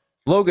eye on.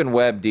 Logan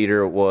Webb,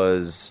 Dieter,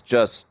 was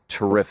just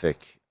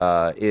terrific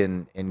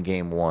in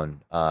Game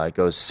 1. It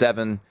goes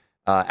 7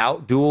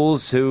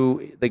 out-duels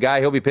the guy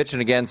he'll be pitching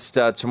against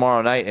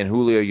tomorrow night, and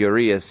Julio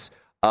Urias.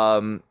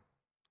 The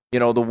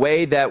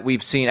way that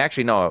we've seen –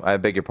 actually, no, I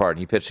beg your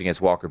pardon. He pitched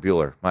against Walker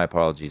Buehler. My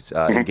apologies.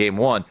 In Game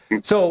 1.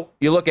 So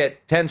you look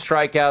at 10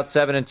 strikeouts,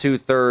 7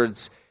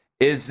 2/3.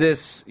 Is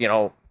this,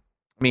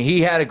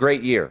 he had a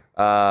great year.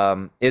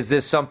 Is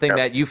this something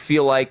that you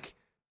feel like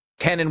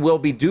can and will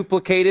be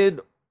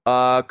duplicated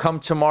come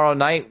tomorrow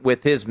night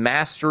with his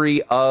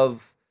mastery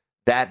of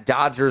that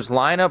Dodgers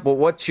lineup? Well,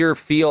 what's your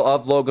feel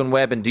of Logan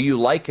Webb, and do you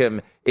like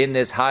him in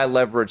this high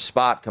leverage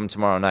spot come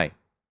tomorrow night?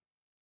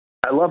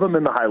 I love him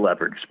in the high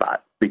leverage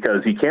spot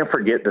because you can't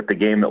forget that the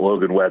game that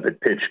Logan Webb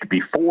had pitched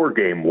before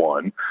Game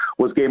 1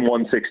 was Game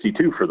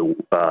 162 for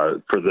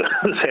the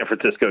San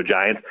Francisco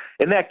Giants,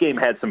 and that game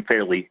had some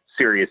fairly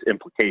serious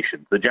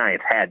implications. The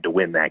Giants had to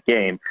win that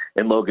game,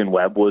 and Logan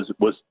Webb was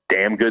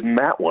damn good in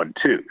that one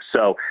too.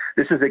 So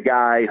this is a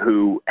guy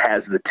who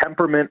has the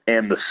temperament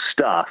and the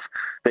stuff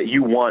that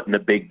you want in a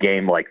big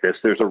game like this.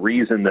 There's a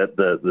reason that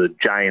the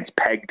Giants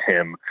pegged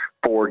him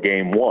for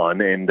Game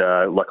 1, and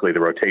luckily the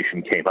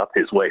rotation came up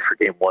his way for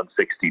Game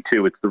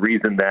 162. It's the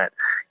reason that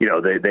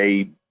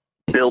they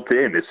built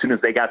in, as soon as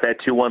they got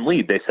that 2-1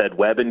 lead, they said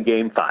Webb in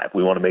Game 5.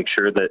 We want to make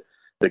sure that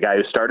the guy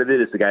who started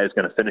it is the guy who's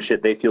going to finish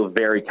it. They feel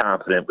very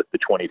confident with the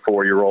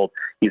 24-year-old.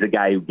 He's a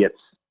guy who gets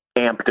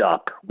amped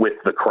up with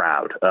the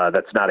crowd.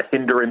 That's not a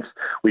hindrance.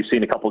 We've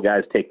seen a couple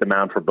guys take the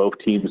mound for both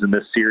teams in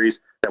this series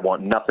that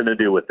want nothing to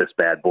do with this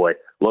bad boy.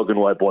 Logan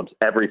Webb wants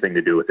everything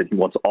to do with it. He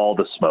wants all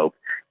the smoke.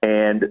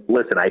 And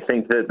listen, I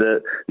think that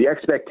the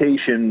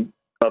expectation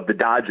of the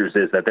Dodgers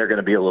is that they're going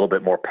to be a little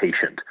bit more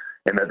patient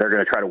and that they're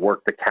going to try to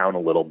work the count a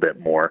little bit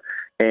more.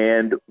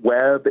 And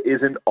Webb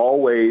isn't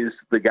always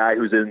the guy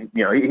who's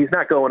he's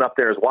not going up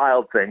there as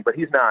Wild Thing, but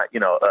he's not,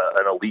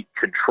 an elite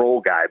control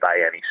guy by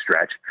any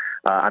stretch.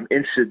 I'm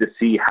interested to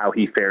see how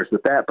he fares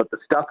with that, but the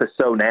stuff is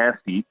so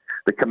nasty.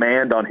 The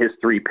command on his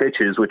 3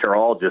 pitches, which are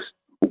all just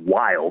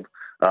wild,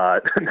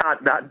 not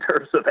in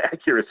terms of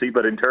accuracy,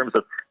 but in terms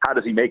of how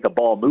does he make a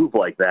ball move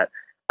like that.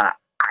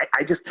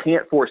 I just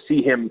can't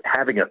foresee him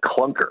having a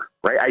clunker,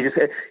 right?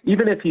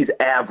 Even if he's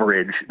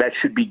average, that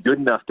should be good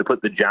enough to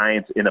put the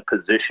Giants in a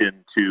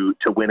position to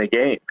win a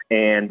game.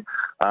 And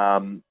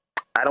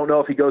I don't know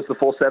if he goes the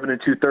full 7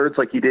 2/3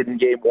 like he did in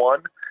Game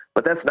 1,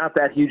 but that's not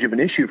that huge of an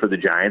issue for the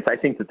Giants. I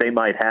think that they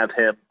might have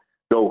him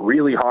go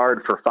really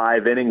hard for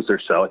 5 innings or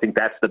so. I think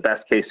that's the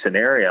best case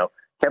scenario.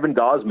 Kevin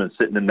Gausman's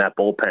sitting in that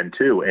bullpen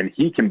too, and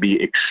he can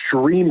be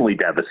extremely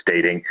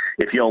devastating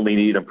if you only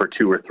need him for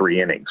 2 or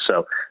 3 innings.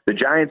 So the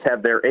Giants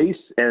have their ace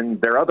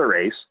and their other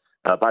ace.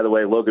 By the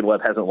way, Logan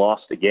Webb hasn't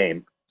lost a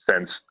game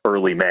since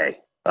early May.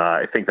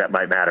 I think that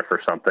might matter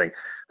for something.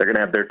 They're going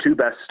to have their 2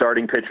 best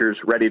starting pitchers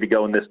ready to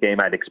go in this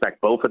game. I'd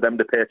expect both of them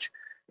to pitch.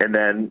 And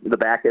then the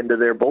back end of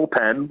their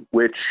bullpen,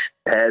 which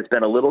has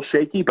been a little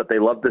shaky, but they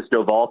love this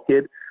Doval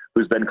kid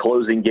who's been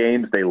closing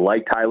games. They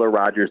like Tyler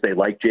Rogers. They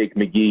like Jake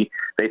McGee.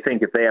 They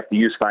think if they have to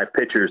use 5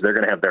 pitchers, they're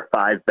going to have their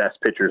 5 best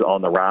pitchers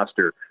on the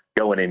roster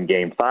going in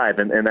Game 5,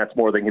 and that's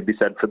more than can be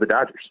said for the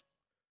Dodgers.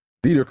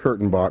 Dieter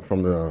Kurtenbach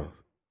from the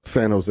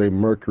San Jose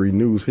Mercury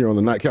News here on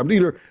the Nightcap.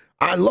 Dieter,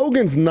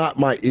 Logan's not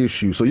my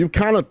issue, so you've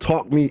kind of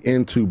talked me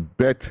into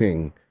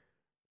betting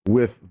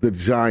with the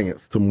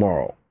Giants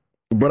tomorrow.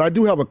 But I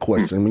do have a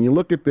question. When you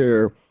look at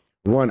their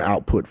run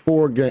output,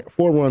 4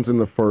 runs in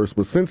the first,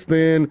 but since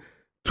then,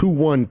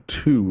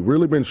 2-1-2.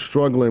 Really been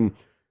struggling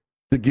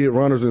to get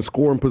runners in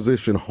scoring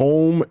position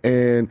home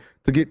and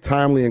to get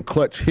timely and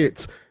clutch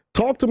hits.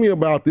 Talk to me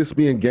about this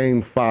being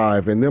Game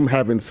 5 and them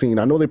having seen,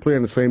 I know they play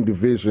in the same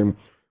division,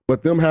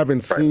 but them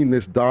having seen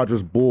this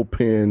Dodgers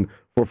bullpen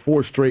for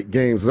 4 straight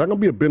games. Is that going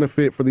to be a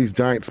benefit for these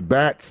Giants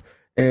bats?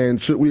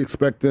 And should we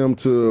expect them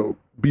to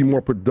be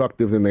more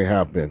productive than they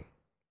have been?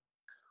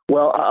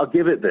 Well, I'll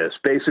give it this.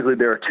 Basically,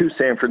 there are 2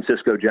 San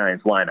Francisco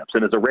Giants lineups.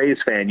 And as a Rays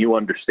fan, you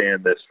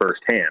understand this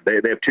firsthand. They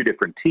have 2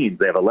 different teams.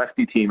 They have a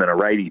lefty team and a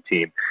righty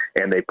team,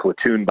 and they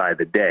platoon by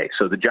the day.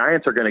 So the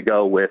Giants are going to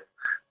go with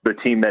the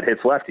team that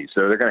hits lefties.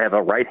 So they're going to have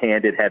a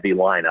right-handed heavy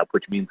lineup,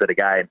 which means that a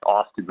guy,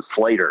 Austin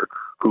Slater,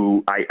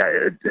 who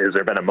has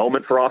there been a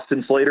moment for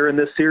Austin Slater in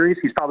this series?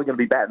 He's probably going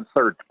to be batting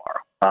third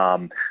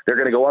tomorrow. They're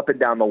going to go up and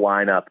down the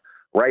lineup,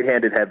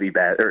 right-handed heavy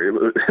bat,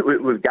 or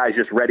with guys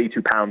just ready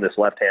to pound this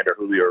left-hander,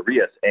 Julio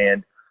Urias.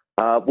 And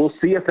we'll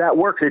see if that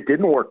works. It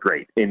didn't work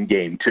great in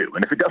Game 2.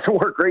 And if it doesn't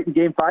work great in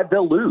Game 5,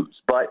 they'll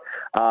lose. But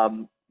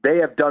they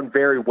have done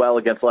very well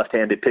against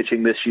left-handed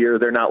pitching this year.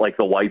 They're not like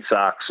the White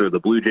Sox or the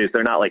Blue Jays.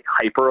 They're not like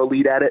hyper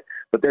elite at it,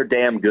 but they're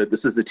damn good. This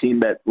is the team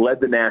that led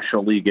the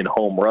National League in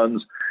home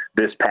runs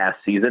this past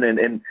season.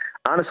 And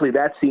honestly,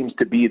 that seems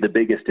to be the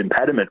biggest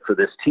impediment for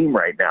this team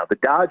right now. The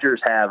Dodgers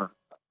have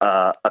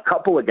a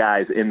couple of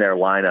guys in their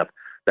lineup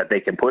that they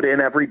can put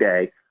in every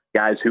day,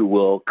 guys who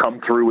will come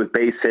through with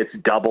base hits,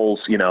 doubles,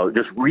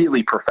 just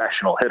really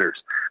professional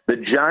hitters. The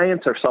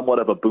Giants are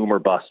somewhat of a boom or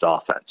bust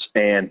offense,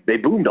 and they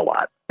boomed a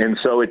lot. And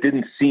so it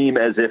didn't seem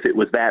as if it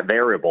was that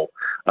variable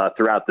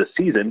throughout the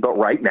season. But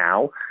right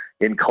now,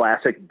 in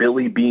classic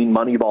Billy Beane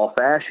Moneyball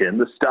fashion,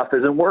 the stuff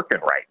isn't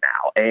working right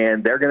now.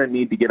 And they're going to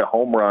need to get a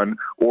home run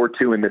or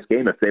 2 in this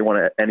game if they want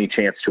any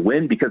chance to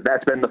win, because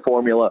that's been the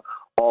formula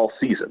all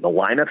season. The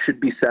lineup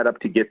should be set up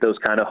to get those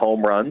kind of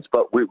home runs,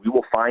 but we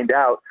will find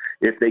out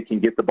if they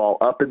can get the ball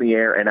up in the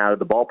air and out of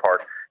the ballpark.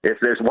 If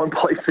there's one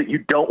place that you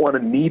don't want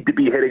to need to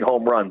be hitting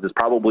home runs, it's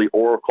probably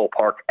Oracle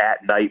Park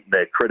at night in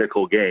the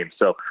critical game.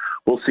 So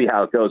we'll see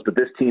how it goes. But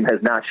this team has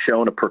not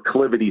shown a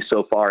proclivity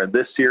so far in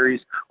this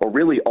series, or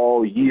really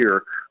all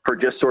year, for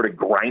just sort of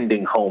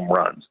grinding home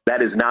runs.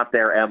 That is not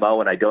their MO,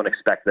 and I don't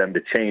expect them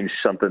to change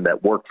something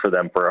that worked for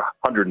them for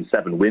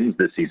 107 wins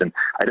this season.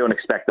 I don't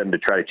expect them to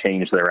try to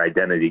change their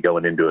identity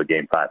going into a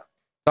Game 5.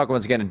 Talking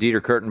once again to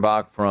Dieter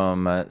Kurtenbach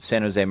from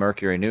San Jose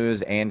Mercury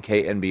News and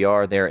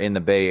KNBR there in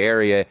the Bay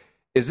Area.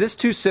 Is this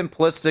too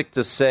simplistic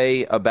to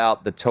say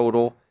about the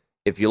total?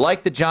 If you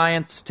like the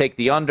Giants, take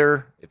the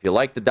under. If you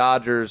like the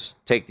Dodgers,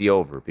 take the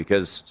over.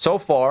 Because so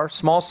far,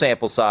 small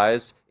sample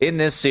size in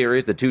this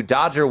series, the 2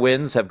 Dodger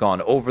wins have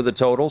gone over the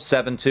total.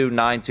 7-2,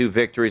 9-2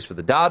 victories for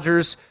the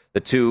Dodgers.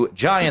 The 2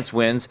 Giants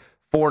wins,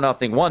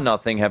 4-0,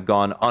 1-0, have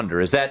gone under.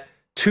 Is that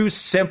too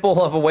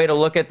simple of a way to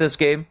look at this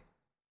game?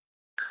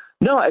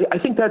 No, I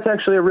think that's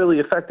actually a really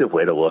effective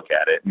way to look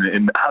at it.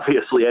 And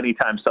obviously,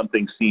 anytime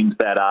something seems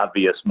that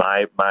obvious,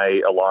 my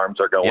alarms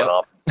are going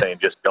off and saying,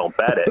 just don't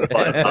bet it.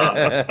 But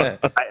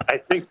I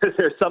think that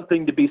there's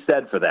something to be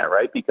said for that,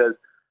 right? Because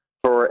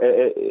for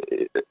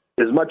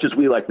as much as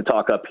we like to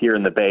talk up here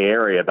in the Bay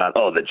Area about,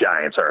 the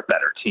Giants are a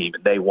better team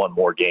and they won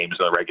more games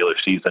in the regular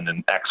season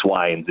and X,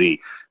 Y, and Z,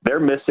 they're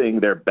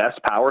missing their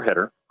best power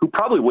hitter, who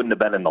probably wouldn't have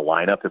been in the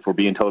lineup if we're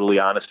being totally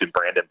honest, in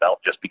Brandon Belt,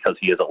 just because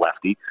he is a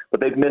lefty. But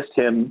they've missed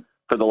him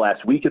for the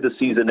last week of the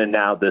season and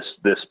now this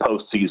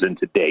postseason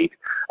to date.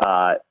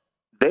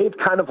 They've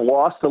kind of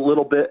lost a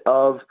little bit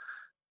of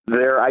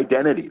their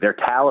identity, their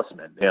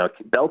talisman.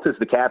 Belt is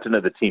the captain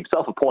of the team,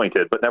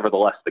 self-appointed, but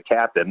nevertheless the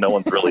captain. No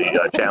one's really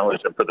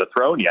challenged him for the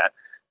throne yet.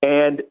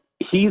 And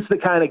he's the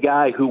kind of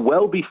guy who,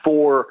 well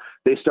before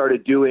they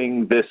started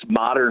doing this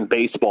modern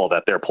baseball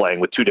that they're playing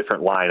with 2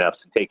 different lineups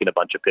and taking a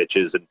bunch of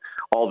pitches and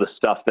all the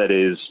stuff that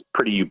is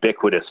pretty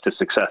ubiquitous to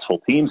successful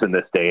teams in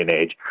this day and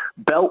age,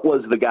 Belt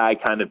was the guy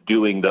kind of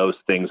doing those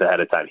things ahead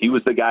of time. He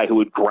was the guy who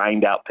would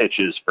grind out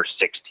pitches for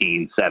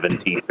 16,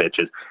 17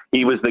 pitches.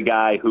 He was the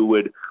guy who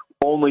would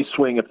only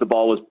swing if the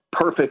ball was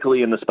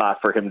perfectly in the spot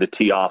for him to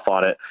tee off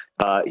on it.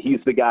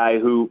 He's the guy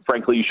who,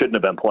 frankly, you shouldn't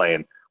have been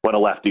playing when a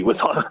lefty was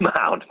on the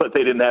mound, but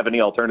they didn't have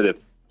any alternative.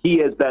 He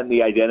has been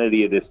the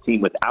identity of this team.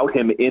 Without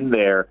him in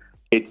there,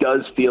 it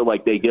does feel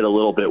like they get a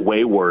little bit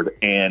wayward,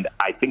 and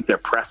I think they're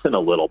pressing a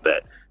little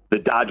bit. The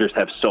Dodgers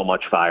have so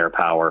much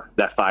firepower.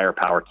 That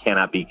firepower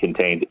cannot be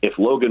contained. If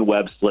Logan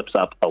Webb slips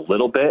up a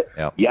little bit,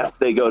 yes,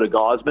 they go to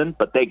Gausman,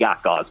 but they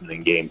got Gausman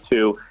in Game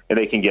 2, and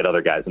they can get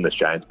other guys in this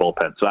Giants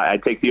bullpen. So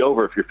I'd take the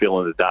over if you're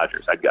feeling the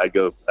Dodgers. I'd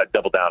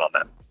double down on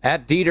that.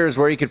 At Dieter is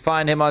where you can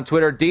find him on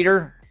Twitter.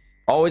 Dieter,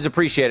 always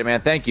appreciate it,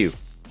 man. Thank you.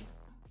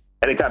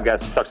 Anytime, guys.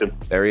 Talk soon.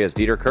 There he is,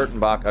 Dieter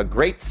Kurtenbach. A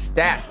great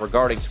stat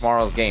regarding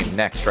tomorrow's game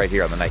next right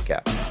here on the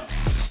Nightcap.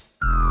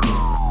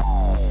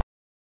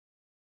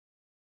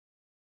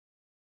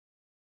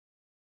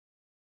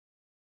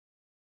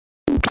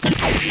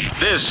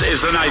 This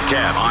is the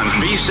Nightcap on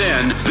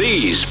VSiN,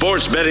 the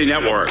Sports Betting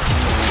Network.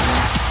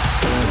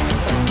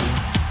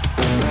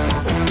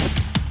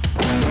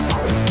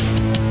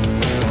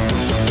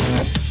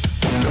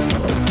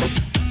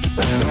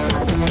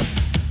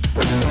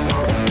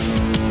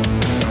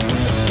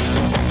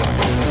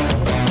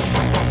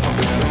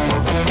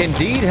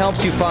 Indeed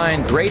helps you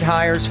find great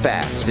hires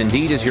fast.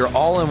 Indeed is your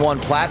all-in-one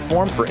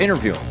platform for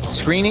interviewing,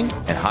 screening,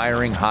 and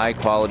hiring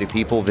high-quality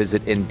people.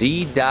 Visit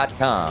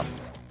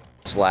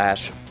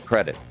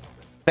Indeed.com/credit.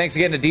 Thanks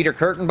again to Dieter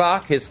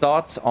Kurtenbach. His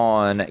thoughts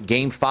on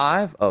Game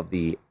 5 of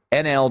the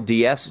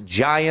NLDS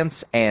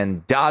Giants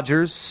and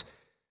Dodgers.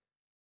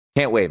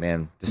 Can't wait,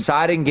 man.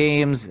 Deciding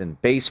games in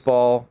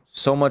baseball.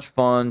 So much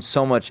fun,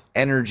 so much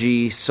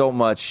energy, so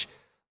much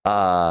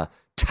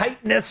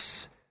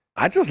tightness.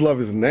 I just love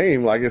his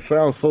name. Like, it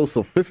sounds so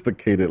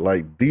sophisticated,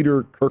 like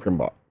Dieter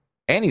Kurtenbach.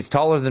 And he's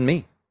taller than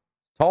me.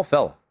 Tall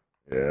fella.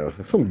 Yeah,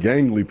 some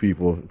gangly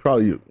people.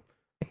 Probably you.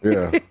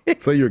 Yeah.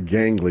 Say you're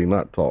gangly,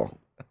 not tall.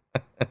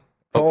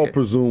 Tall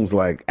presumes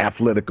like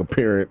athletic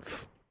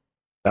appearance,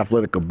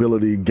 athletic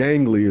ability.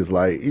 Gangly is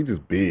like, he's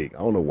just big. I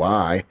don't know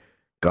why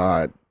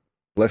God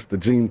blessed the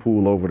gene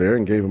pool over there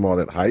and gave him all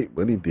that height,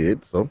 but he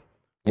did. So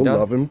we'll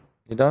love him.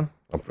 You done?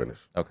 I'm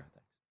finished. Okay.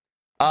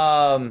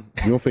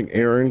 You don't think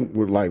Aaron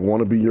would like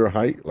want to be your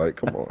height? Like,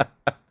 come on.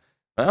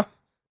 Well,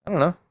 I don't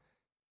know.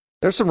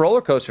 There's some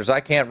roller coasters I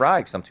can't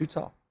ride because I'm too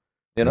tall.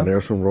 You know, and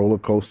there's some roller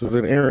coasters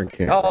that Aaron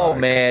can't. Oh ride.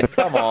 Man,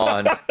 come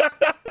on.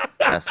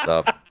 Messed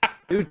up.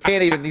 Dude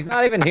can't even. He's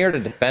not even here to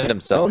defend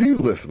himself. Oh,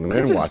 he's listening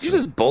and watching. You're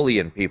just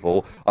bullying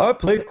people. I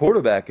played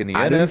quarterback in the NFL.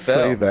 I didn't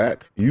say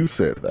that. You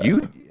said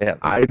that.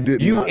 I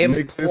did. You not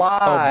make this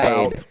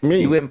about me.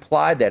 You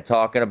implied that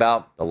talking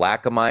about the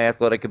lack of my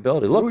athletic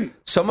ability. Look,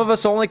 some of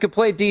us only could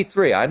play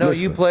D3. I know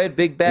you played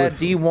big bad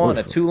D1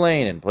 at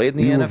Tulane and played in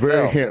the NFL. You were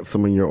very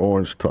handsome in your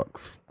orange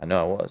tux. I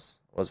know I was.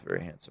 I was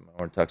very handsome in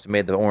orange tux. It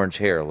made the orange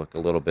hair look a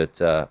little bit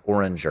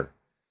oranger.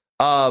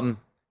 How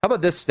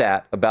about this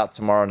stat about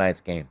tomorrow night's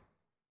game?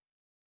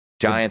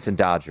 Giants and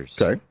Dodgers.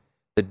 Okay.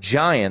 The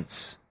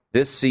Giants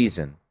this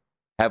season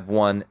have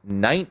won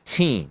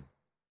 19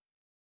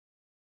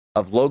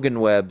 of Logan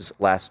Webb's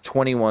last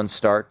 21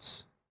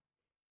 starts.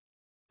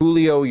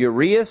 Julio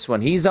Urias, when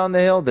he's on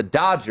the hill, the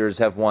Dodgers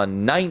have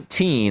won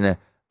 19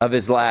 of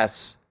his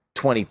last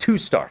 22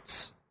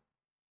 starts.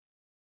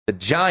 The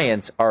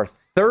Giants are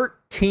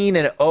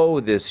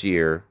 13-0 this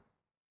year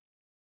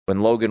when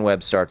Logan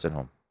Webb starts at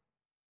home.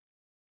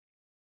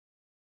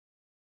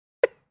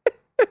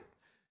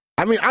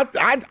 I mean, I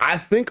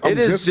think I'm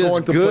just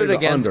going to good play the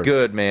against under.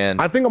 good,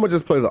 man. I think I'm going to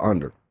just play the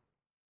under.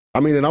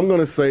 I mean, and I'm going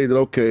to say that,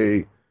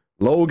 okay,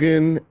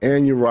 Logan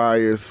and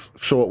Urias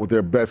show up with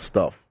their best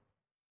stuff.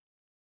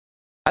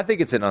 I think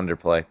it's an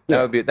underplay.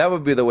 Yeah. That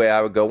would be the way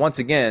I would go. Once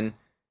again,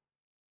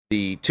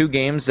 the two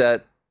games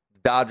that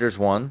Dodgers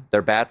won,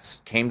 their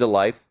bats came to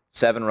life.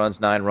 7 runs,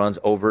 9 runs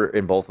over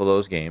in both of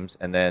those games.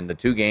 And then the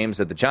two games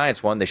that the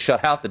Giants won, they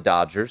shut out the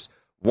Dodgers.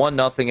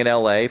 1-0 in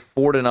L.A.,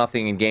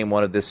 4-0 in Game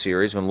 1 of this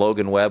series when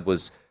Logan Webb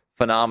was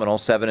phenomenal,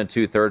 7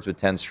 2/3 with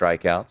 10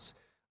 strikeouts.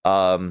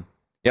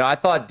 I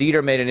thought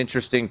Dieter made an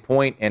interesting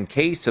point and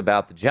case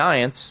about the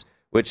Giants,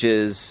 which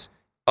is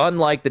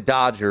unlike the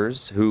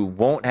Dodgers, who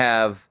won't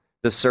have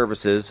the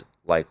services,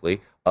 likely,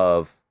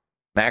 of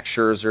Max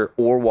Scherzer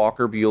or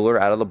Walker Buehler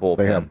out of the bullpen.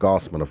 They have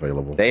Gausman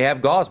available. They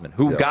have Gausman,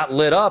 who got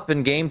lit up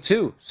in Game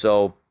 2.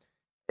 So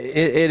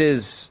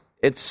it's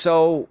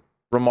so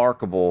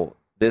remarkable.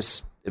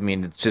 It's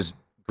just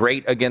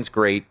great against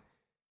great.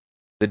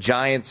 The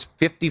Giants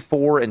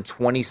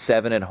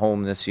 54-27 at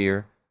home this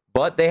year,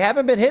 but they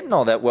haven't been hitting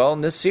all that well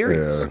in this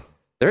series. Yeah.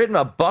 They're hitting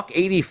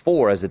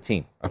 $184 as a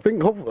team. I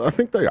think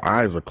their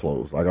eyes are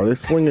closed. Like, are they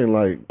swinging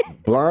like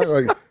blind?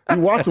 Like,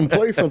 you watch them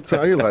play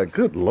sometimes, you're like,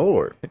 good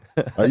Lord.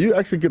 You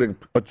actually get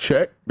a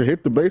check to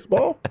hit the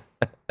baseball?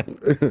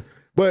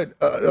 But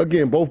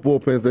again, both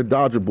bullpens, the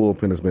Dodger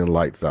bullpen has been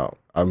lights out.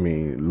 I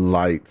mean,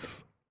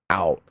 lights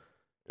out.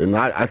 And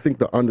I think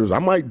the unders, I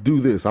might do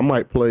this. I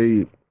might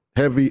play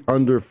heavy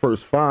under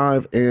first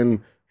 5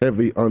 and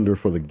heavy under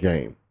for the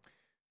game.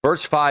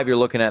 First 5, you're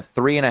looking at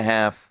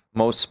 3.5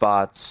 most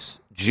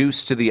spots.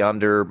 Juice to the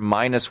under,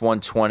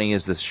 -120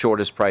 is the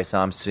shortest price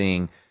I'm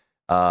seeing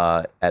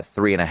at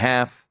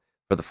 3.5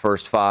 for the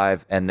first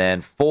 5. And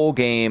then full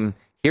game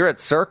here at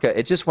Circa,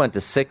 it just went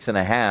to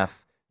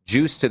 6.5.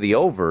 Juice to the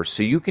over.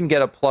 So you can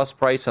get a plus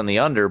price on the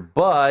under,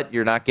 but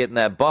you're not getting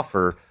that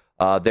buffer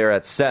there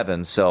at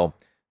 7. So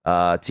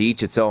to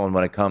each its own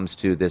when it comes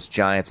to this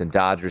Giants and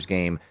Dodgers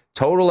game.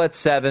 Total at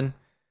 7.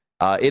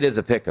 It is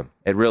a pick'em.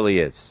 It really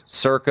is.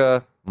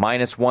 Circa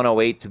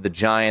 -108 to the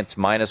Giants,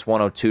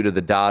 -102 to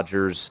the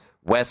Dodgers.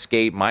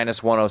 Westgate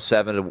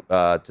 -107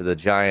 to the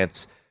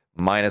Giants,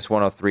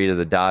 -103 to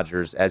the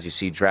Dodgers. As you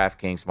see,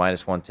 DraftKings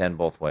 -110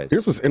 both ways.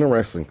 Here's what's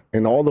interesting.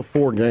 In all the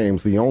 4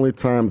 games, the only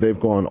time they've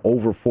gone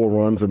over 4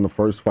 runs in the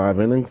first 5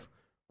 innings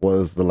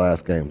was the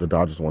last game. The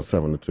Dodgers won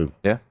 7-2.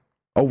 Yeah.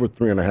 Over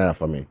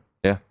 3.5, I mean.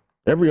 Yeah.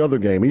 Every other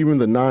game, even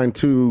the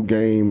 9-2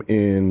 game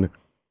in,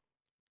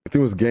 I think it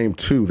was game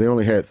 2, they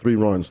only had 3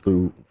 runs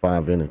through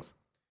 5 innings.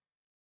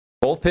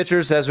 Both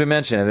pitchers, as we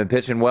mentioned, have been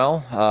pitching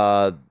well.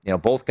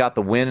 Both got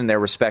the win in their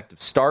respective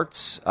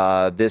starts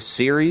this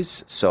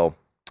series, so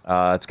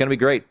it's going to be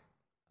great.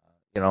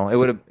 It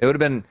would have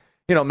been,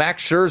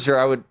 Max Scherzer.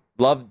 I would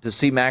love to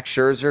see Max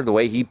Scherzer the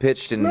way he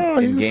pitched in No,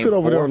 you in just game sit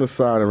over 4? there on the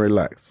side and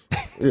relax.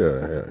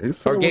 Yeah.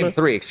 Or game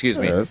 3, excuse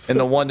me, in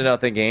the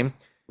 1-0 game.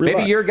 Relax.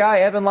 Maybe your guy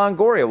Evan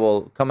Longoria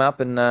will come up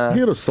and He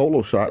had a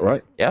solo shot,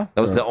 right? yeah,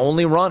 that was the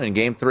only run in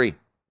game 3.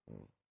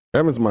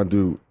 Evan's my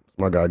dude.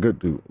 My guy, good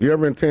dude. You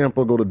ever in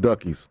Tampa, go to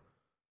Ducky's,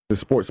 the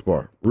sports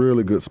bar.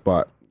 Really good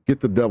spot.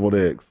 Get the deviled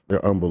eggs.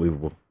 They're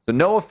unbelievable. So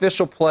no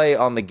official play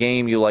on the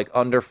game. You like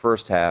under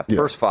first half, Yeah.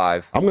 first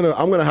 5. I'm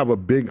gonna have a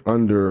big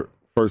under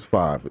first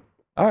 5.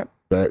 All right.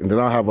 And then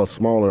I'll have a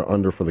smaller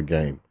under for the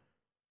game.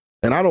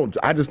 And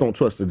I just don't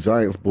trust the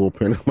Giants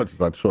bullpen as much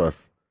as I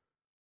trust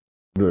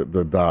the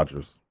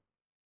Dodgers.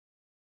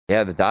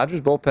 Yeah, the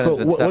Dodgers bullpen has So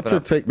been what's stepping your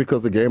up. take,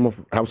 because the game will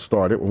have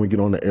started when we get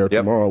on the air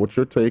tomorrow? What's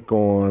your take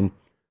on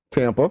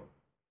Tampa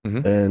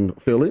and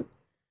Philly?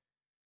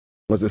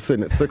 Was it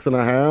sitting at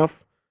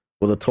 6.5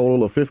 with a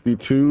total of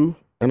 52.5,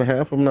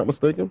 if I'm not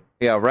mistaken?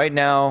 Yeah, right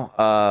now,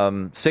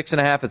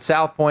 6.5 at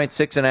South Point,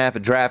 6.5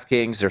 at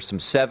DraftKings. There's some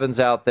 7s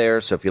out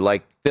there. So if you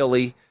like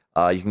Philly,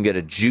 you can get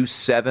a juice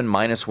 7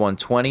 minus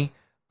 120.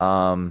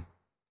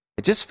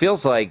 It just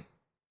feels like,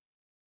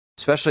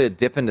 especially a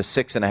dip into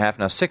 6.5.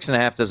 Now,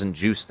 6.5 doesn't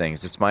juice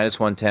things. It's minus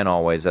 110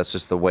 always. That's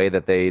just the way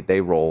that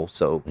they roll.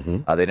 So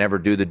they never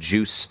do the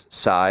juice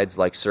sides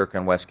like Circa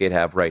and Westgate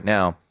have right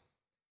now.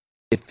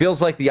 It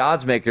feels like the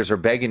odds makers are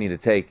begging you to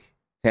take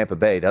Tampa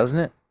Bay, doesn't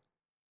it?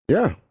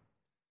 Yeah.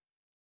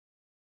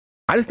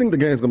 I just think the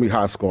game's going to be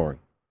high scoring.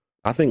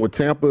 I think with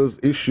Tampa's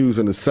issues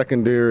in the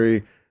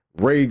secondary,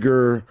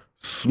 Rager,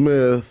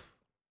 Smith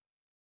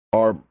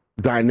are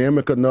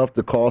dynamic enough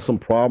to cause some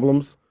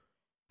problems.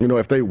 You know,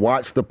 if they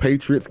watch the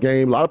Patriots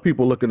game, a lot of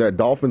people look at that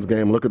Dolphins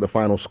game, look at the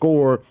final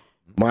score.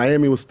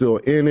 Miami was still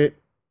in it,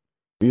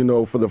 you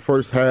know, for the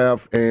first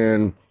half.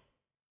 And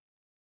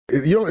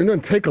it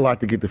doesn't take a lot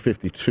to get to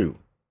 52.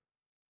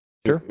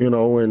 Sure. You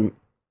know, and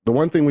the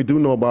one thing we do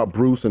know about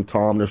Bruce and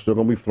Tom, they're still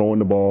going to be throwing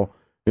the ball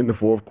in the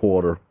fourth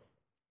quarter.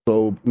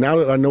 So now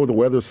that I know the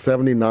weather's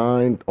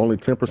 79, only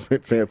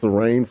 10% chance of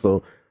rain,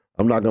 so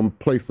I'm not going to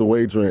place the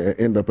wager and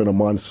end up in a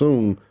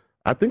monsoon,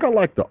 I think I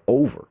like the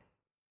over.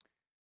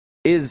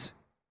 And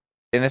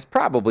it's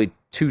probably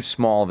too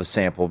small of a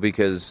sample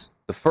because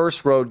the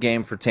first road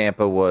game for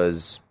Tampa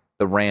was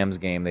the Rams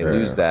game. They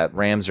lose that.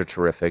 Rams are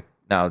terrific.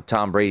 Now,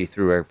 Tom Brady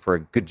threw for a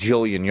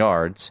gajillion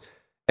yards.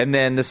 And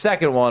then the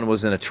second one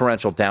was in a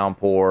torrential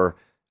downpour.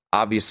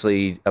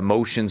 Obviously,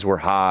 emotions were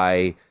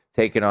high,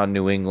 taking on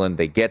New England.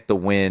 They get the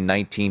win,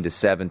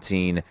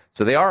 19-17.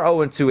 So they are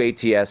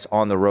 0-2 ATS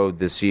on the road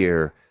this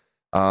year.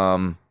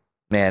 Man,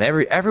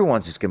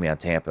 everyone's just going to be on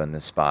Tampa in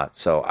this spot.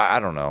 So I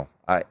don't know.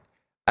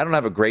 I don't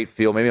have a great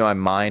feel. Maybe my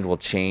mind will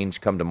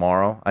change come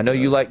tomorrow. I know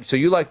you like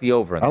the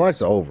over. I like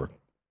the over.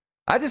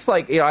 I just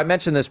like, I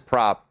mentioned this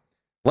prop,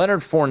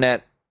 Leonard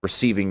Fournette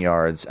receiving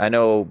yards. I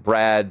know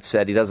Brad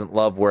said he doesn't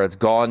love where it's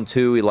gone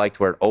to. He liked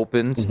where it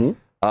opens.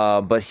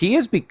 But he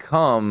has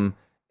become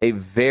a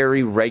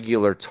very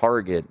regular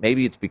target.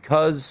 Maybe it's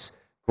because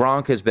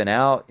Gronk has been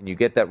out and you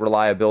get that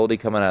reliability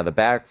coming out of the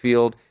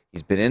backfield.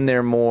 He's been in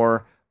there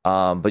more.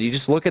 But you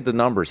just look at the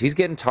numbers. He's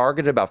getting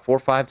targeted about 4 or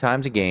 5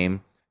 times a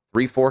game.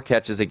 3-4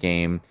 catches a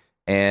game,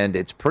 and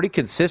it's pretty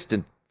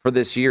consistent for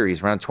this year.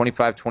 He's around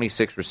 25,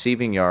 26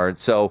 receiving yards.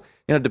 So,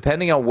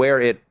 depending on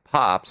where it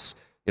pops,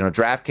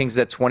 DraftKings is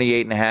at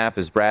 28.5,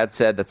 as Brad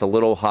said, that's a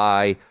little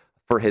high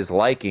for his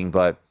liking.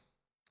 But,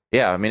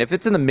 yeah, I mean, if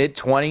it's in the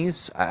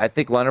mid-20s, I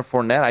think Leonard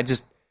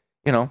Fournette,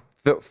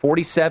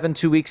 47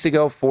 2 weeks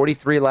ago,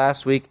 43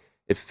 last week.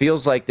 It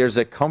feels like there's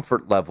a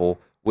comfort level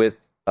with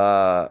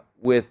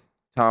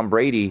Tom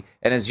Brady.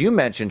 And as you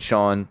mentioned,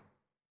 Sean,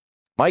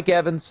 Mike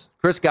Evans,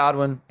 Chris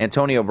Godwin,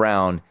 Antonio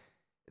Brown,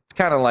 it's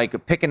kind of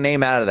like pick a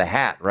name out of the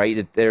hat,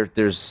 right?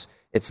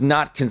 It's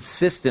not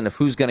consistent of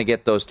who's going to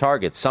get those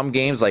targets. Some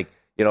games, like,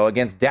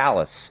 against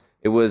Dallas,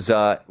 it was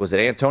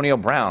it Antonio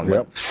Brown?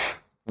 Yep.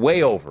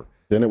 Way over.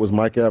 Then it was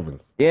Mike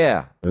Evans.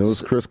 Yeah. And it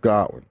was Chris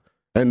Godwin.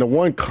 And the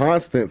one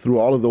constant through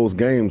all of those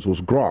games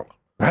was Gronk.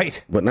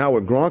 Right. But now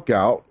with Gronk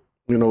out,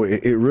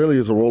 it really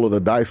is a roll of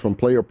the dice from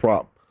player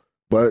prop.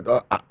 But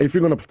if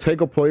you're going to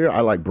take a player,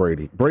 I like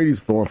Brady.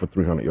 Brady's throwing for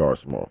 300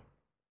 yards tomorrow.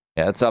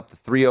 Yeah, it's up to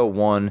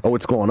 301. Oh,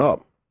 it's going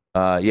up.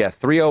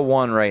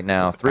 301 right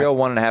now.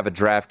 301 and a half at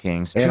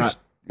DraftKings.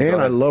 And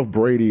I love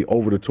Brady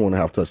over the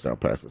 2.5 touchdown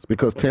passes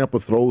because Tampa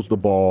throws the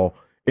ball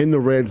in the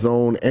red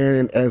zone,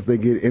 and as they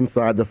get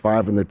inside the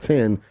 5 and the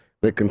 10,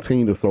 they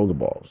continue to throw the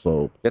ball.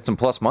 So get some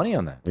plus money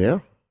on that. Yeah.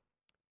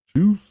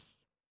 Juice.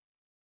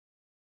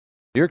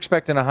 You're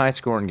expecting a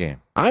high-scoring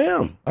game. I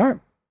am. All right.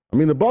 I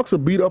mean, the Bucs are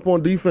beat up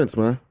on defense,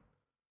 man.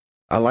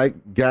 I like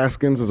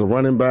Gaskins as a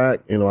running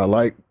back. I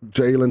like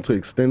Jalen to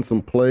extend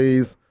some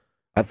plays.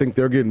 I think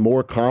they're getting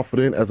more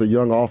confident as a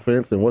young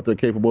offense and what they're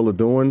capable of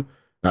doing.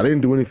 Now, they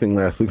didn't do anything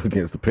last week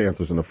against the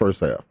Panthers in the first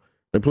half.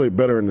 They played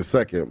better in the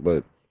second,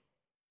 but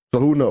so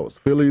who knows?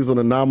 Philly's an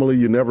anomaly.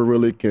 You never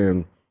really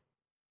can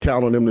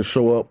count on them to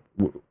show up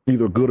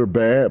either good or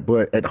bad,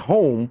 but at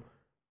home,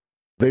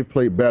 they've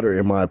played better,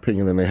 in my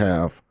opinion, than they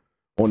have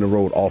on the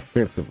road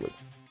offensively.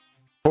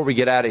 Before we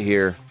get out of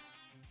here,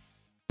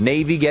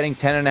 Navy getting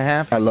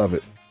 10.5. I love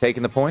it.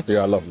 Taking the points?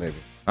 Yeah, I love Navy.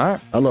 All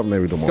right. I love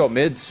Navy tomorrow. Let's go,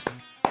 Mids.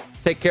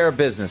 Let's take care of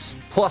business.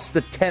 Plus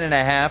the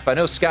 10.5. I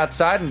know Scott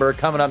Seidenberg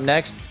coming up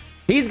next.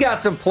 He's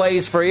got some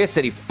plays for you.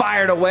 Said he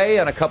fired away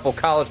on a couple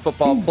college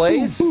football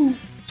plays. So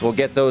we'll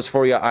get those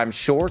for you, I'm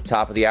sure.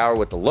 Top of the hour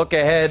with the look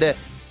ahead.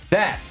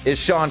 That is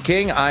Sean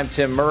King. I'm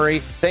Tim Murray.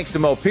 Thanks to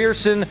Mo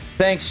Pearson.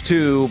 Thanks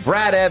to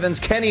Brad Evans,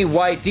 Kenny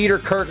White, Dieter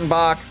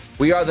Kurtenbach.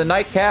 We are the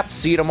Nightcap.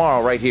 See you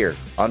tomorrow right here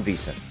on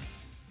VSiN.